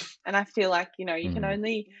 And I feel like, you can Mm,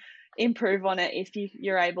 only improve on it if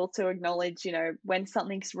you're able to acknowledge, when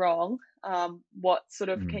something's wrong, what sort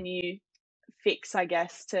of mm, can you fix, I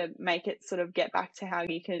guess, to make it sort of get back to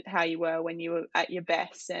how you were when you were at your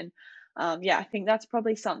best. And yeah, I think that's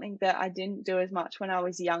probably something that I didn't do as much when I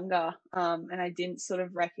was younger, and I didn't sort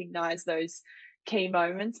of recognize those key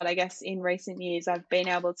moments. But I guess in recent years, I've been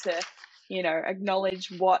able to, acknowledge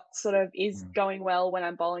what sort of is Mm. going well when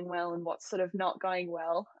I'm bowling well and what's sort of not going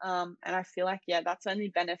well. And I feel like, yeah, that's only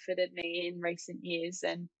benefited me in recent years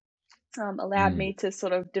and allowed Mm. me to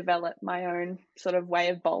sort of develop my own sort of way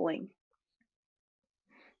of bowling.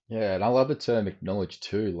 Yeah, and I love the term acknowledge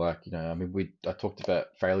too. Like, I mean, I talked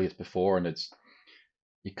about failures before, and it's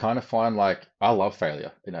you kind of find like I love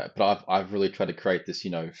failure, but I've really tried to create this,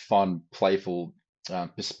 fun, playful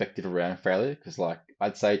perspective around failure because like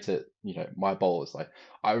I'd say to, my bowlers, like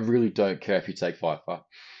I really don't care if you take 5 for.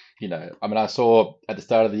 I mean, I saw at the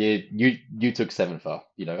start of the year you took 7 for.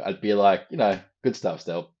 I'd be like, good stuff,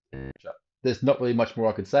 still. There's not really much more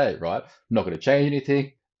I could say, right? Not going to change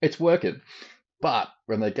anything. It's working. But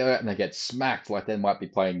when they go out and they get smacked, like they might be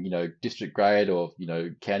playing, district grade or,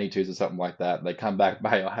 county twos or something like that, and they come back,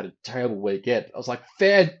 mate, I had a terrible weekend. I was like,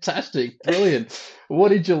 fantastic, brilliant. What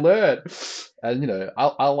did you learn? And,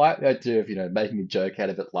 I like the idea of, making a joke out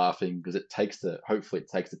of it, laughing, because hopefully it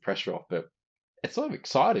takes the pressure off. But it's sort of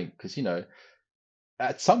exciting because,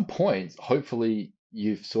 at some point, hopefully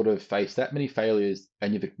you've sort of faced that many failures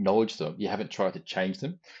and you've acknowledged them. You haven't tried to change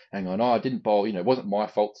them and gone, oh, I didn't bowl, it wasn't my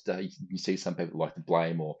fault today. You see some people like to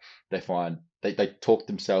blame or they talk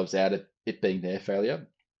themselves out of it being their failure.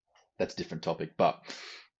 That's a different topic. But,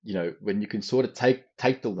 when you can sort of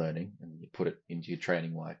take the learning and you put it into your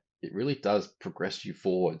training life, it really does progress you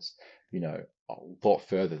forwards, a lot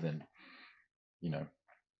further than, you know.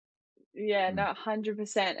 Yeah, no, Mm,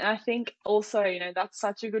 100%. And I think also, that's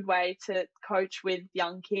such a good way to coach with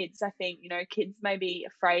young kids. I think, kids may be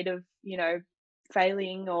afraid of,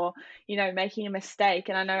 failing or, making a mistake.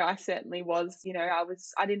 And I know I certainly was,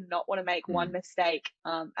 I did not want to make one mm, mistake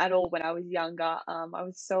at all when I was younger. I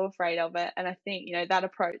was so afraid of it. And I think, that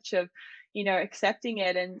approach of, accepting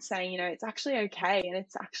it and saying, it's actually okay and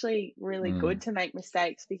it's actually really good mm, to make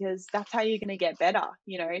mistakes because that's how you're going to get better.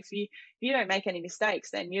 If you don't make any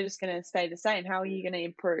mistakes, then you're just going to stay the same. How are you going to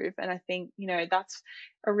improve? And I think, that's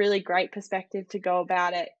a really great perspective to go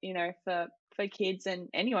about it, for kids and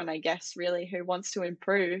anyone, I guess, really who wants to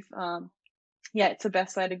improve. Yeah, it's the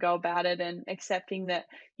best way to go about it and accepting that,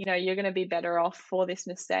 you're going to be better off for this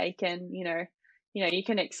mistake and, you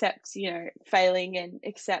can accept, failing and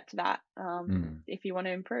accept that mm. if you want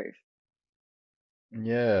to improve.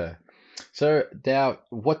 Yeah. So now,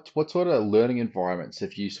 what sort of learning environments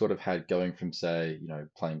have you sort of had going from, say,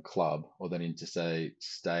 playing club or then into, say,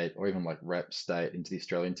 state or even like rep state into the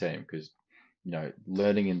Australian team? Because,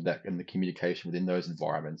 learning in that and the communication within those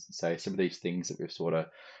environments, and say some of these things that we've sort of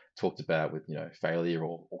talked about with, failure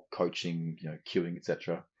or coaching, cueing,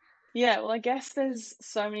 etc. Yeah, well, I guess there's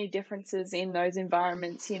so many differences in those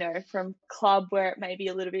environments, from club where it may be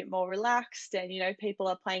a little bit more relaxed and, people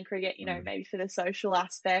are playing cricket, Mm, maybe for the social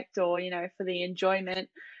aspect or, for the enjoyment.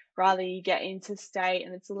 Rather, you get into state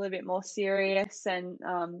and it's a little bit more serious and,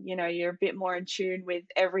 you're a bit more in tune with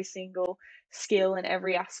every single skill and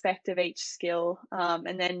every aspect of each skill.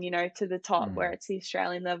 And then, to the top where mm, it's the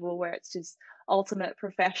Australian level where it's just ultimate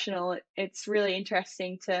professional. It's really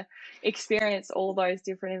interesting to experience all those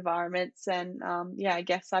different environments. And yeah, I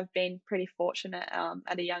guess I've been pretty fortunate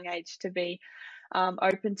at a young age to be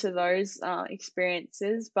open to those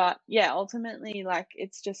experiences. But yeah, ultimately, like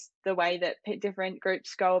it's just the way that different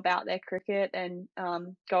groups go about their cricket and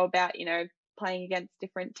go about, playing against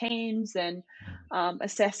different teams and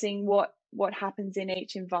assessing what happens in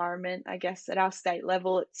each environment. I guess at our state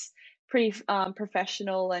level, it's pretty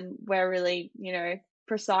professional, and we're really,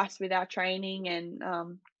 precise with our training and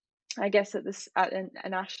I guess at an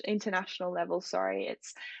international level, sorry,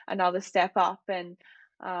 it's another step up. And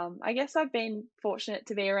I guess I've been fortunate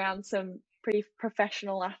to be around some pretty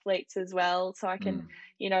professional athletes as well, so I can,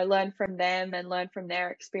 mm, learn from them and learn from their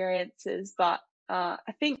experiences. But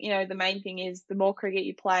I think the main thing is the more cricket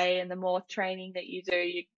you play and the more training that you do,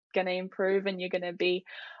 you're going to improve and you're going to be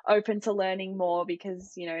open to learning more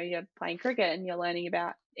because you're playing cricket and you're learning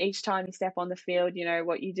about each time you step on the field,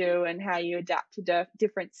 what you do and how you adapt to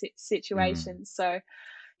different mm. situations. So,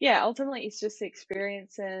 yeah, ultimately it's just the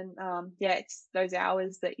experience and yeah, it's those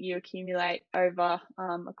hours that you accumulate over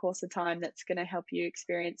a course of time that's going to help you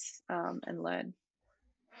experience and learn.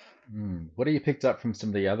 What have you picked up from some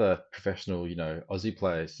of the other professional, Aussie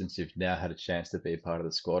players since you've now had a chance to be a part of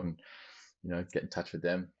the squad and, get in touch with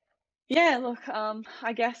them? Yeah, look,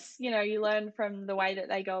 I guess, you learn from the way that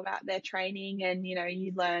they go about their training and,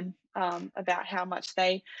 you learn about how much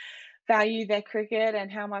they value their cricket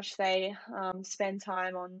and how much they spend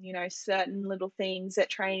time on certain little things at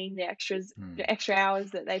training, Mm, the extra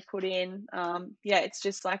hours that they put in. Yeah, it's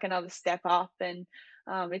just like another step up, and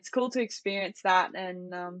it's cool to experience that.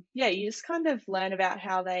 And yeah, you just kind of learn about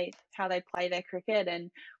how they play their cricket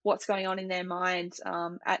and what's going on in their mind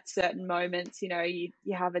at certain moments. You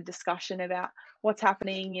have a discussion about what's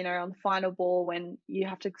happening, on the final ball when you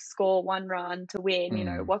have to score one run to win,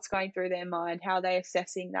 mm, what's going through their mind, how they're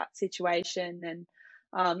assessing that situation.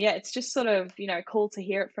 And yeah, it's just sort of, cool to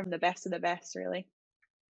hear it from the best of the best, really.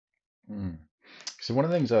 mm. So one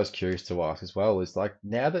of the things I was curious to ask as well is like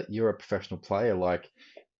now that you're a professional player, like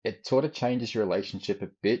it sort of changes your relationship a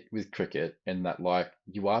bit with cricket in that like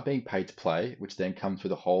you are being paid to play, which then comes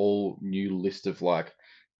with a whole new list of like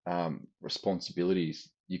responsibilities,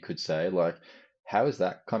 you could say. Like, how has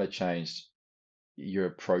that kind of changed your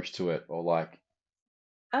approach to it, or like,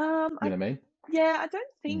 you I know what I mean? Yeah, I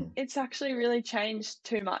don't think Mm, it's actually really changed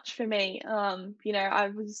too much for me. I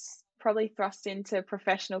was probably thrust into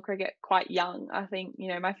professional cricket quite young. I think,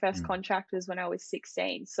 my first mm, contract was when I was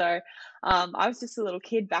 16. So, I was just a little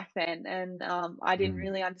kid back then, and I didn't mm,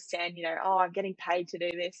 really understand, oh, I'm getting paid to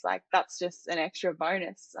do this. Like, that's just an extra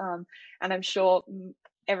bonus. And I'm sure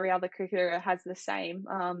every other cricketer has the same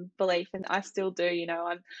belief, and I still do.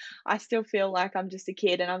 I still feel like I'm just a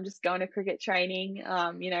kid and I'm just going to cricket training.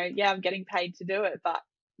 Yeah, I'm getting paid to do it, but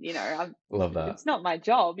love that. it's not my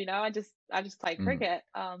job. I just play Mm, cricket.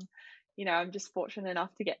 I'm just fortunate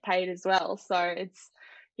enough to get paid as well. So it's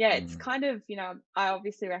mm, kind of, I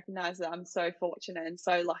obviously recognize that I'm so fortunate and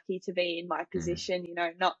so lucky to be in my mm, position.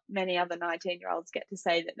 Not many other 19-year-olds get to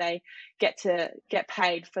say that they get to get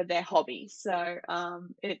paid for their hobby. So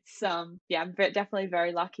it's yeah, I'm definitely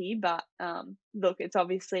very lucky. But look,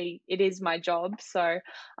 it is my job. So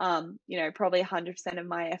probably 100% of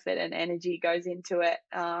my effort and energy goes into it,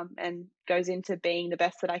 and goes into being the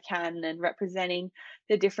best that I can and representing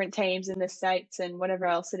the different teams in the states and whatever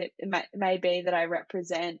else it may be that I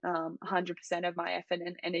represent. 100% of my effort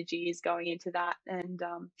and energy is going into that. And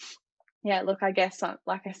yeah, look, I guess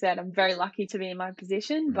like I said, I'm very lucky to be in my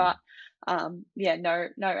position, mm, but yeah, no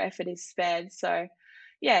effort is spared. So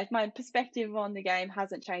yeah, my perspective on the game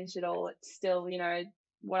hasn't changed at all. It's still,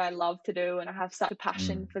 what I love to do, and I have such a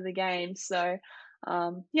passion mm. for the game. So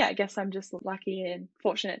yeah, I guess I'm just lucky and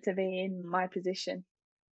fortunate to be in my position.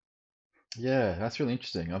 Yeah, that's really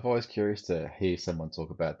interesting. I've always curious to hear someone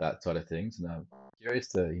talk about that side of things, and I'm curious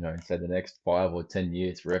to, in say the next 5 or 10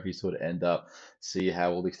 years, wherever you sort of end up, see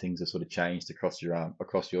how all these things are sort of changed across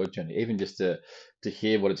your journey. Even just to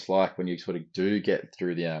hear what it's like when you sort of do get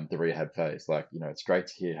through the rehab phase. Like, it's great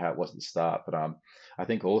to hear how it was at the start, but I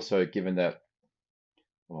think also given that,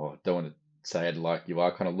 I don't want to say it like you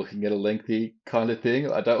are kind of looking at a lengthy kind of thing.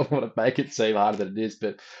 I don't want to make it seem harder than it is,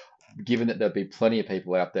 but given that there'll be plenty of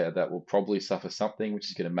people out there that will probably suffer something which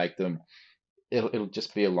is going to make them, it'll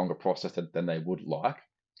just be a longer process than they would like,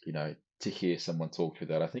 to hear someone talk through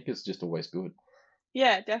that, I think it's just always good.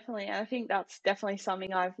 Yeah, definitely. And I think that's definitely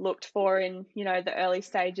something I've looked for in, the early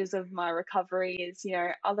stages of my recovery is,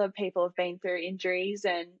 other people have been through injuries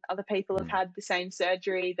and other people have Mm, had the same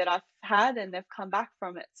surgery that I've had and they've come back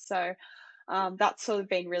from it. So that's sort of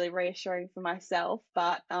been really reassuring for myself.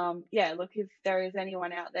 But yeah, look, if there is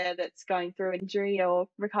anyone out there that's going through injury or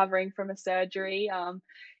recovering from a surgery,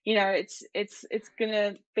 it's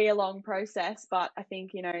gonna be a long process. But I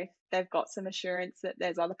think if they've got some assurance that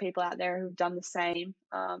there's other people out there who've done the same,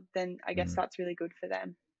 then I guess mm. that's really good for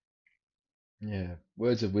them. Yeah,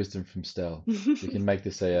 words of wisdom from Stell. We can make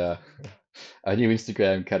this a new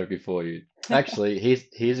Instagram category for you. Actually,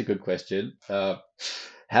 here's a good question.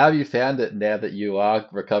 How have you found it now that you are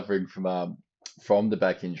recovering from the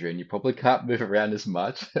back injury and you probably can't move around as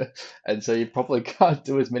much, and so you probably can't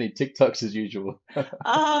do as many TikToks as usual?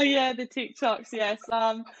 Oh yeah, the TikToks, yes.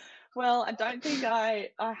 Well, I don't think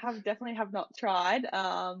I have definitely have not tried.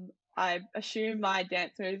 I assume my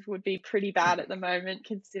dance moves would be pretty bad at the moment,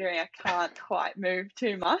 considering I can't quite move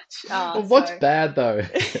too much. Well, what's So bad though?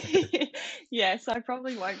 yes, I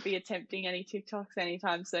probably won't be attempting any TikToks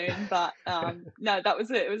anytime soon. But no,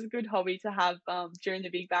 it was a good hobby to have during the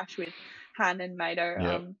Big Bash with Han and Mato.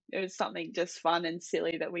 Yep, It was something just fun and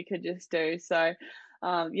silly that we could just do. So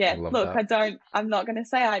I yeah, love look, that. I'm not going to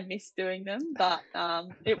say I miss doing them, but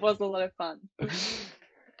it was a lot of fun.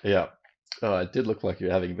 Yeah. Oh, it did look like you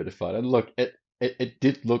were having a bit of fun. And look, it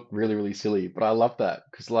did look really, really silly, but I love that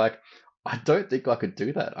because, like, I don't think I could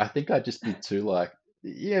do that. I think I'd just be too, like,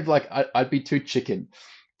 yeah, like, I'd be too chicken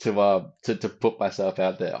to put myself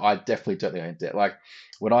out there. I definitely don't think I can do it. Like,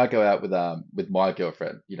 when I go out with my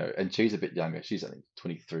girlfriend, and she's a bit younger, she's only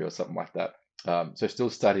 23 or something like that. so still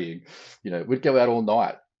studying, we'd go out all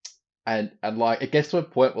night. And like it gets to a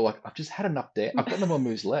point where like I've just had enough there. I've got no more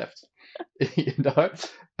moves left. You know?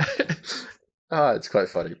 It's quite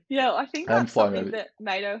funny. Yeah, I think I'm that's flying something over. that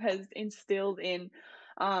Mado has instilled in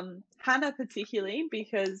Hannah particularly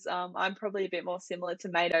because I'm probably a bit more similar to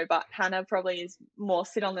Mado, but Hannah probably is more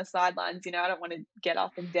sit on the sidelines. I don't want to get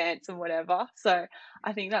up and dance and whatever. So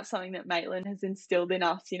I think that's something that Maitland has instilled in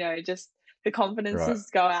us. Just the confidence to Right.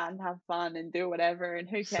 just go out and have fun and do whatever, and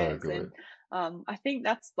who So cares? And good. I think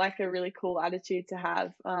that's like a really cool attitude to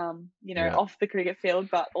have. Yeah. Off the cricket field,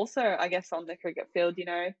 but also I guess on the cricket field.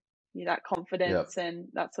 That Yeah. confidence and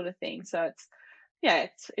that sort of thing. So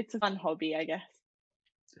it's a fun hobby, I guess.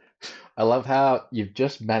 I love how you've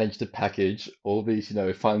just managed to package all these,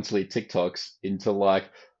 fun, silly TikToks into like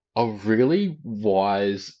a really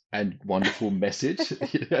wise and wonderful message.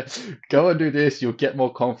 Go and do this, you'll get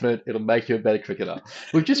more confident, it'll make you a better cricketer.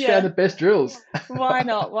 We've just found Yeah, the best drills. why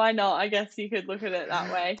not? Why not? I guess you could look at it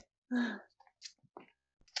that way.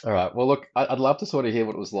 All right. Well, look, I'd love to sort of hear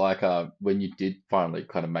what it was like when you did finally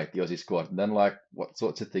kind of make the Aussie squad, and then like what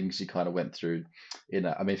sorts of things you kind of went through.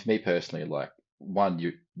 I mean, for me personally, like one,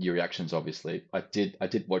 your reactions, obviously. I did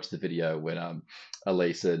watch the video when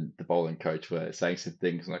Elise and the bowling coach were saying some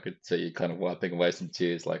things, and I could see you kind of wiping away some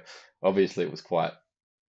tears. Like, obviously, it was quite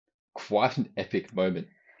an epic moment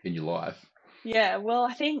in your life. Yeah, well,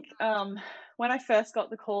 I think when I first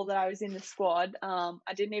got the call that I was in the squad,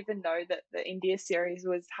 I didn't even know that the India series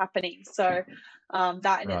was happening. So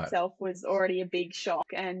that in Right. itself was already a big shock.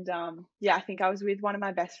 And yeah, I think I was with one of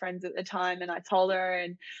my best friends at the time, and I told her,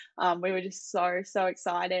 and we were just so, so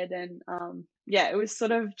excited. And yeah, it was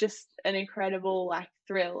sort of just an incredible like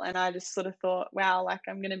thrill. And I just sort of thought, wow, like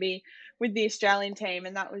I'm going to be with the Australian team.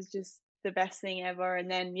 And that was just the best thing ever.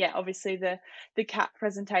 And then, yeah, obviously the cap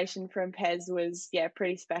presentation from Pez was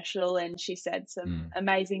pretty special, and she said some Mm.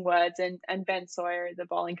 amazing words, and Ben Sawyer, the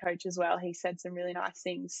bowling coach as well, he said some really nice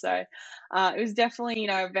things. So it was definitely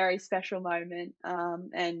a very special moment,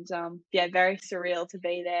 and yeah, very surreal to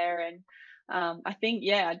be there. And I think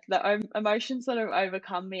the emotion sort of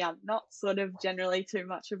overcome me. I'm not sort of generally too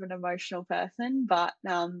much of an emotional person, but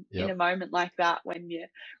in a Yep. moment like that when you're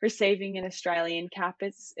receiving an Australian cap,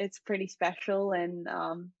 it's pretty special. And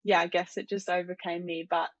yeah, I guess it just overcame me,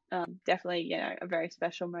 but definitely, a very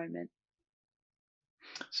special moment.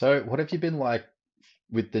 So, what have you been like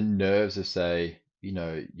with the nerves of, say,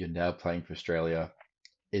 you're now playing for Australia?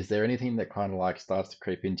 Is there anything that kind of like starts to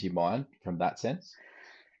creep into your mind from that sense?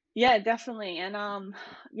 Yeah, definitely. And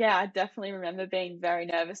yeah, I definitely remember being very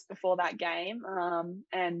nervous before that game.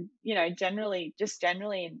 And generally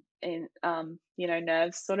in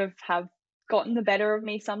nerves sort of have gotten the better of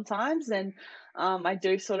me sometimes, and I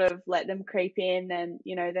do sort of let them creep in, and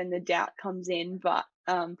then the doubt comes in. But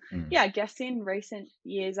Mm, yeah, I guess in recent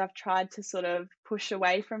years I've tried to sort of push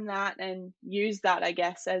away from that and use that, I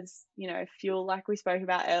guess, as fuel, like we spoke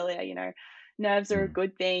about earlier. Nerves are a mm,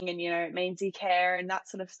 good thing, and it means you care and that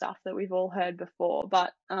sort of stuff that we've all heard before.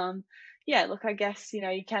 But yeah, look, I guess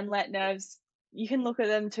you can let nerves, you can look at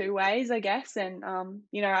them two ways, I guess. And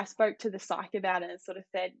I spoke to the psych about it and sort of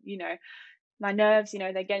said, my nerves,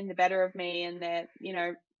 they're getting the better of me, and they're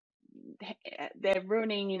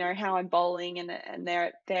ruining how I'm bowling, and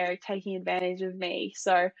they're taking advantage of me.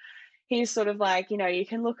 So he's sort of like, you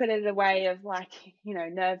can look at it a way of like,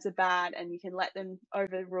 nerves are bad and you can let them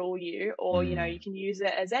overrule you, or, you mm, can use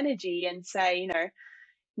it as energy and say,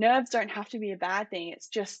 nerves don't have to be a bad thing. It's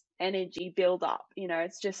just energy build up,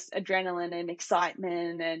 it's just adrenaline and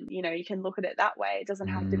excitement. And, you can look at it that way. It doesn't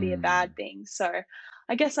have to be a bad mm, thing. So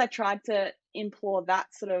I guess I tried to implore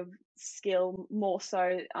that sort of skill more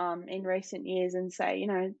so in recent years, and say,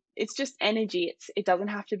 it's just energy. It doesn't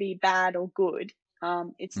have to be bad or good.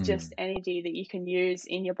 It's just mm. energy that you can use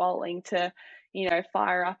in your bowling to,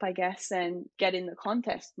 fire up, I guess, and get in the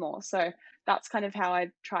contest more. So that's kind of how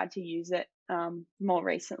I've tried to use it more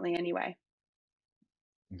recently, anyway.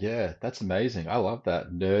 Yeah, that's amazing. I love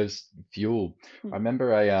that. Nerves fuel. I Mm,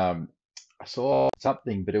 remember I saw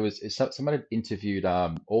something, but someone had interviewed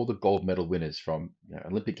all the gold medal winners from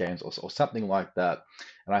Olympic Games or something like that.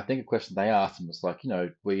 And I think a question they asked them was like,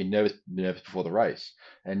 were you nervous before the race?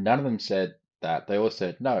 And none of them said that. They all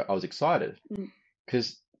said, no, I was excited. mm,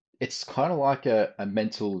 Because it's kind of like a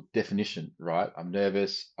mental definition, right? I'm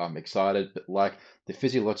nervous, I'm excited, but like the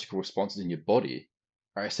physiological responses in your body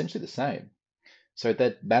are essentially the same. So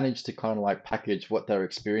they managed to kind of like package what they're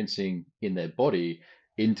experiencing in their body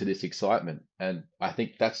into this excitement. And I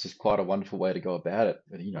think that's just quite a wonderful way to go about it.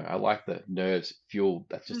 And, I like the nerves fuel.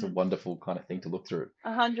 That's just a mm. wonderful kind of thing to look through.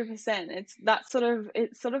 100%.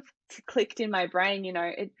 It sort of clicked in my brain.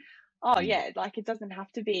 Oh Mm, yeah, like it doesn't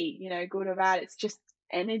have to be, good or bad. It's just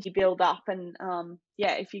energy build up and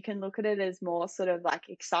yeah, if you can look at it as more sort of like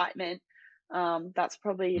excitement, that's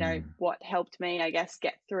probably, mm, what helped me, I guess,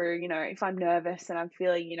 get through, if I'm nervous and I'm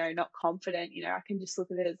feeling, not confident, I can just look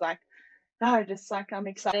at it as like, no, just like I'm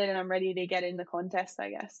excited and I'm ready to get in the contest, I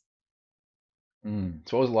guess. mm.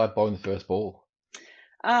 So what was it like bowling the first ball?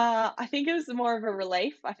 I think it was more of a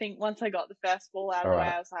relief. I think once I got the first ball out of All the way,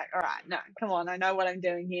 right. I was like, "All right, no, come on, I know what I'm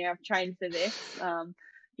doing here. I've trained for this."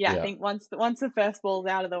 Yeah, I Yeah. think once the first ball's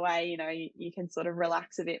out of the way, you can sort of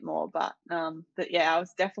relax a bit more. But yeah,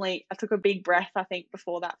 I took a big breath, I think,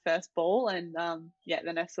 before that first ball, and yeah,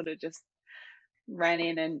 then I sort of just ran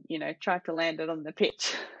in and tried to land it on the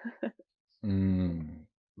pitch. Mm.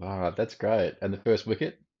 Ah, that's great. And the first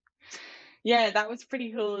wicket? Yeah, that was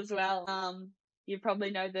pretty cool as well. You probably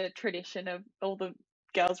know the tradition of all the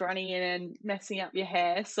girls running in and messing up your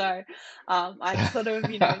hair. So I'd sort of,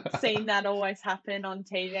 seen that always happen on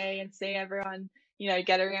TV and see everyone,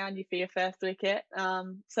 get around you for your first wicket.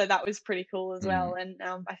 So that was pretty cool as Mm, well. And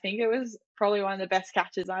I think it was probably one of the best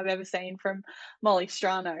catches I've ever seen from Molly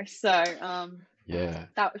Strano. So yeah.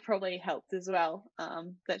 that would probably helped as well,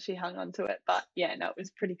 that she hung on to it. But yeah, no, it was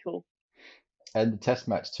pretty cool. And the test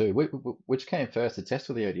match too. Which came first, the test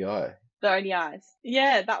or the ODI? The ODIs.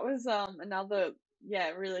 Yeah, that was another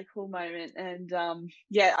really cool moment. And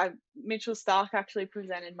yeah, Mitchell Stark actually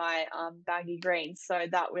presented my baggy green, so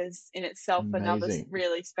that was in itself another Amazing.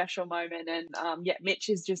 really special moment. And yeah, Mitch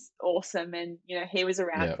is just awesome, and he was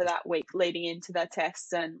around Yeah. for that week leading into the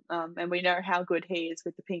test, and we know how good he is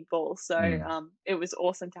with the pink ball, so Mm. it was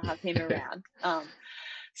awesome to have him Yeah. around.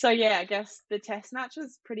 So yeah, I guess the test match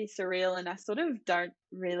was pretty surreal, and I sort of don't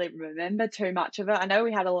really remember too much of it. I know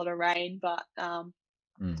we had a lot of rain, but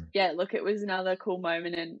Mm. yeah, look, it was another cool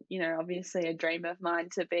moment, and obviously a dream of mine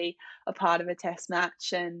to be a part of a test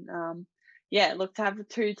match. And yeah, look, to have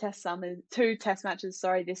two test matches,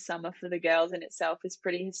 sorry, this summer for the girls in itself is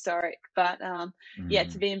pretty historic. But yeah,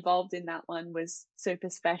 to Mm. be involved in that one was super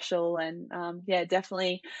special. And yeah,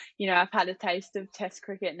 definitely, I've had a taste of test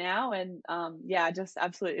cricket now, and yeah, I just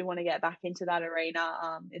absolutely want to get back into that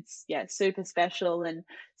arena. It's yeah, super special and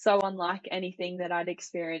so unlike anything that I'd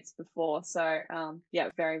experienced before. So yeah,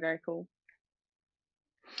 very, very cool.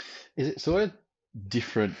 Is it sort of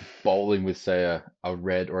different bowling with, say, a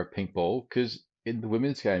red or a pink ball? Because in the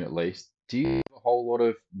women's game, at least, do you have a whole lot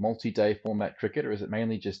of multi-day format cricket, or is it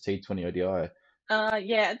mainly just T20 ODI?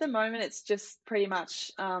 Yeah, at the moment it's just pretty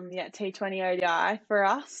much yeah, T20 ODI for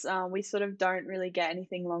us. We sort of don't really get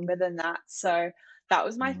anything longer than that. So that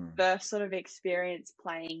was my Mm. first sort of experience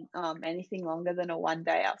playing anything longer than a one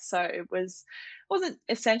dayer. So wasn't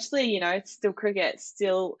essentially, it's still cricket, it's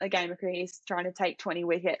still a game of cricket. He's trying to take 20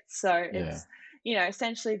 wickets. So Yeah. it's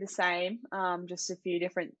essentially the same, just a few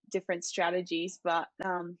different strategies. But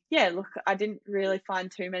yeah, look, I didn't really find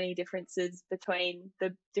too many differences between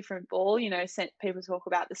the different ball. People talk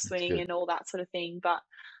about the That's swing good. and all that sort of thing, but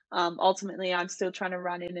ultimately, I'm still trying to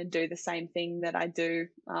run in and do the same thing that I do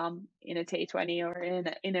in a T20 or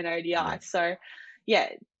in an ODI. Yeah. So yeah,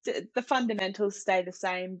 the fundamentals stay the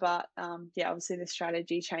same, but yeah, obviously the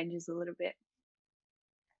strategy changes a little bit.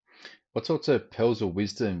 What sorts of pearls of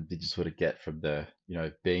wisdom did you sort of get from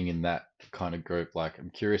being in that kind of group? Like, I'm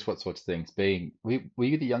curious what sorts of things. Were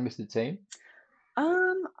you the youngest of the team?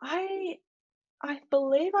 I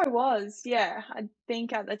believe I was. Yeah, I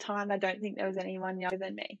think at the time I don't think there was anyone younger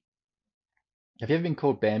than me. Have you ever been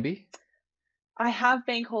called Bambi? I have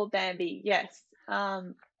been called Bambi. Yes.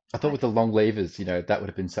 I thought I with the long levers, that would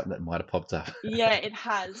have been something that might have popped up. Yeah, it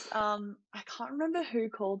has. I can't remember who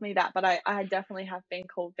called me that, but I definitely have been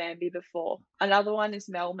called Bambi before. Another one is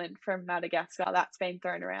Melman from Madagascar. That's been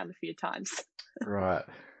thrown around a few times. Right.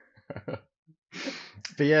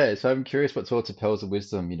 But yeah, so I'm curious what sorts of pearls of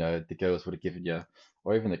wisdom, the girls would have given you,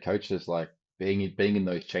 or even the coaches, like being in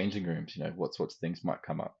those changing rooms, what sorts of things might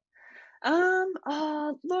come up.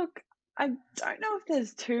 Look, I don't know if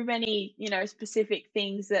there's too many, specific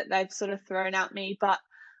things that they've sort of thrown at me, but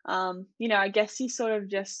I guess you sort of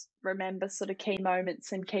just remember sort of key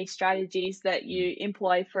moments and key strategies that Mm, you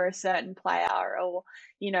employ for a certain player, or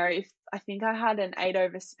if I think I had an 8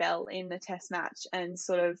 over spell in the test match, and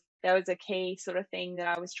sort of there was a key sort of thing that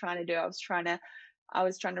I was trying to do. I was trying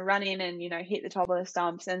to run in and hit the top of the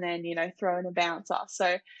stumps, and then throw in a bouncer.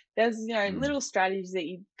 So there's mm, little strategies that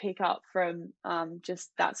you pick up from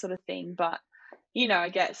just that sort of thing. But I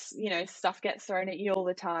guess stuff gets thrown at you all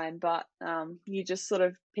the time, but you just sort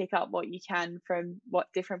of pick up what you can from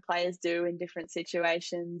what different players do in different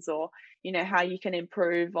situations, or how you can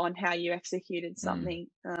improve on how you executed mm. something.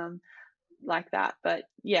 like that. But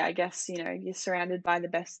yeah, I guess, you're surrounded by the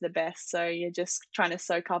best of the best, so you're just trying to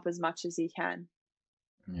soak up as much as you can.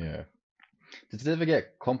 Yeah. Does it ever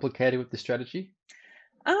get complicated with the strategy?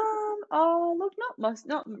 Oh, look,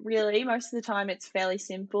 not really. Most of the time it's fairly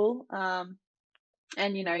simple.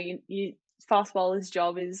 And you fast bowler's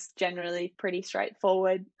job is generally pretty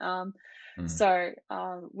straightforward. Mm.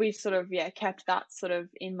 We've sort of, yeah, kept that sort of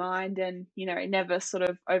in mind, and never sort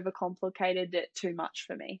of overcomplicated it too much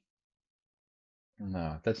for me.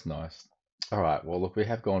 No, that's nice. All right. Well, look, we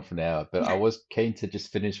have gone for an hour, but I was keen to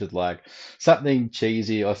just finish with like something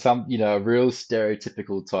cheesy or some, a real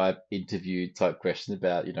stereotypical type interview type question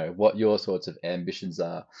about, what your sorts of ambitions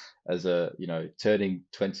are as a, turning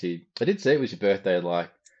 20. I did say it was your birthday,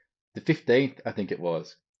 like the 15th, I think it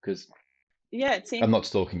was, because Yeah, it's I'm in not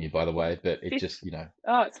stalking you, by the way, but it fifth. just,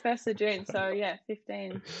 Oh, it's 1st of June, so yeah,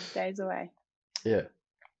 15 days away. yeah.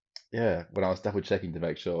 Yeah, when I was double checking to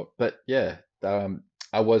make sure. But yeah,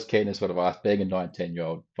 I was keen to sort of ask, being a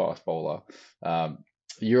 19-year-old fast bowler, um,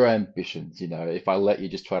 your ambitions, if I let you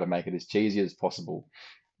just try to make it as cheesy as possible,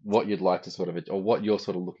 what you'd like to sort of, or what you're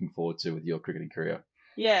sort of looking forward to with your cricketing career.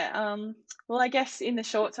 Yeah, well, I guess in the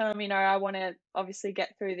short term, I want to obviously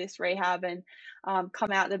get through this rehab and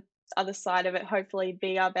come out the other side of it, hopefully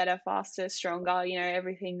bigger, better, faster, stronger,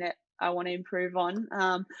 everything that I want to improve on.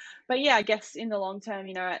 But yeah, I guess in the long term,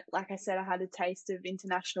 like I said, I had a taste of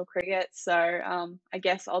international cricket. So I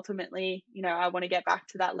guess ultimately, I want to get back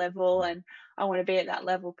to that level, and I want to be at that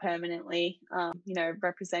level permanently,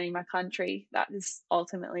 representing my country. That is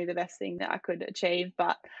ultimately the best thing that I could achieve.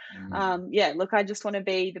 But Mm, yeah, look, I just want to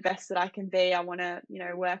be the best that I can be. I want to,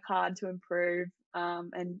 work hard to improve,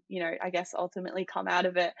 and I guess ultimately come out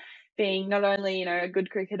of it being not only a good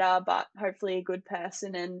cricketer, but hopefully a good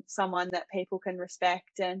person and someone that people can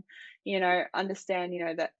respect, and understand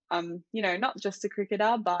that I'm not just a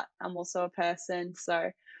cricketer, but I'm also a person.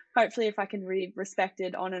 So hopefully, if I can be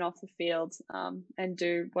respected on and off the field, and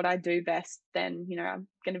do what I do best, then I'm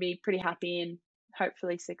going to be pretty happy and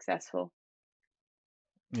hopefully successful.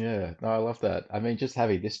 yeah, no, I love that. I mean, just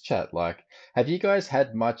having this chat, like, have you guys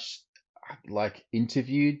had much like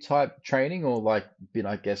interview type training or like been,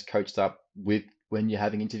 I guess, coached up with when you're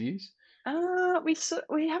having interviews?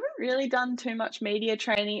 We haven't really done too much media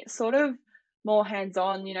training. It's sort of more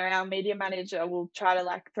hands-on. Our media manager will try to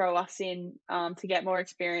like throw us in, to get more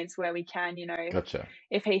experience where we can. Gotcha.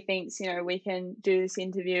 If he thinks we can do this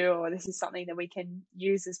interview, or this is something that we can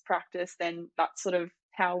use as practice, then that's sort of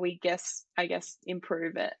how we I guess,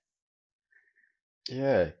 improve it.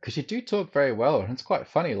 Yeah, because you do talk very well, and it's quite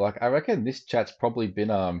funny. Like I reckon this chat's probably been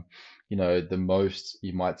the most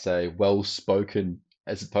you might say well spoken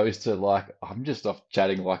as opposed to like I'm just off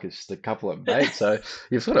chatting like it's just a couple of mates. So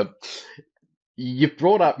you've sort of you've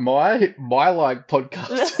brought up my like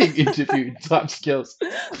podcasting interview type skills.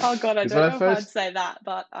 Oh God, I Because when don't I know if I'd first say that,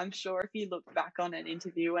 but I'm sure if you looked back on an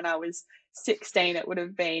interview when I was 16, it would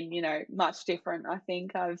have been, much different. I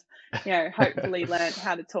think I've, hopefully learnt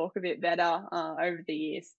how to talk a bit better over the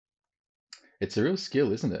years. it's a real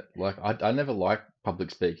skill, isn't it? Like I never liked public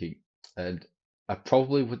speaking, and I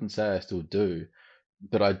probably wouldn't say I still do.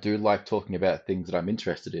 But I do like talking about things that I'm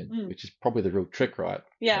interested in, Mm. which is probably the real trick, right?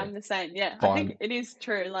 Yeah, I'm the same. Yeah, I think Find, it is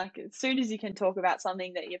true. Like, as soon as you can talk about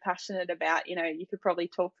something that you're passionate about, you could probably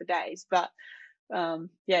talk for days. But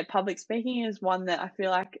yeah, public speaking is one that I feel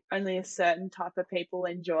like only a certain type of people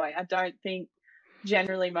enjoy. I don't think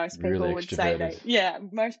generally most really people would say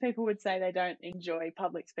extroverted. most people would say they don't enjoy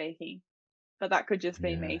public speaking, but that could just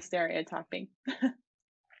be me Yeah, stereotyping.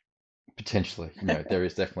 potentially. There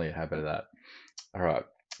is definitely a habit of that. All right.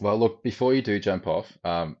 Well, look, before you do jump off,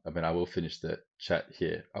 I mean, I will finish the chat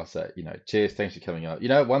here. I'll say, cheers, thanks for coming on.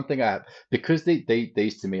 One thing because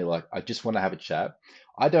these to me, like, I just want to have a chat.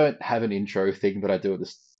 I don't have an intro thing that I do at the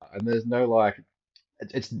start, and there's no like,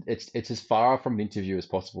 it's as far from an interview as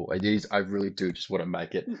possible. It is. I really do just want to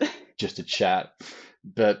make it just a chat.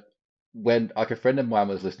 But when like a friend of mine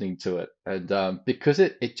was listening to it, and because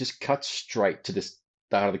it just cuts straight to the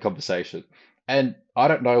start of the conversation, and I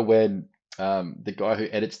don't know when the guy who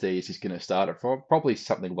edits these is going to start it from. Probably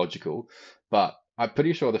something logical, but I'm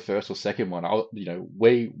pretty sure the first or second one,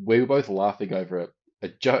 we were both laughing over a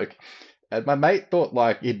joke. And my mate thought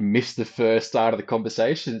like he'd missed the first start of the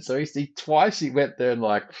conversation, so he went there and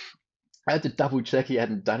like I had to double check he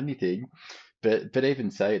hadn't done anything, but even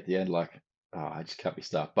say at the end like, oh, I just can't be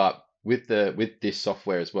stuck. But with this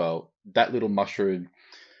software as well, that little mushroom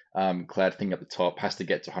cloud thing at the top has to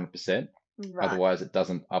get to 100%, Right. otherwise it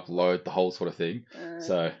doesn't upload the whole sort of thing. Uh,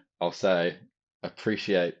 So I'll say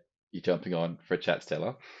appreciate you jumping on for a chat,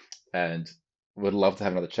 Stella, and would love to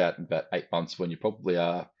have another chat in about 8 months when you probably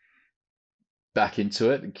are back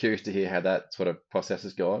into it. I'm curious to hear how that sort of process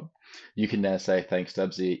has gone. You can now say thanks,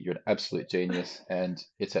 Dubsy. You're an absolute genius, and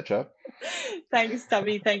etc. Thanks,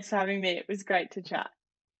 Tubby. Thanks for having me. It was great to chat.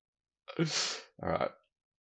 All right.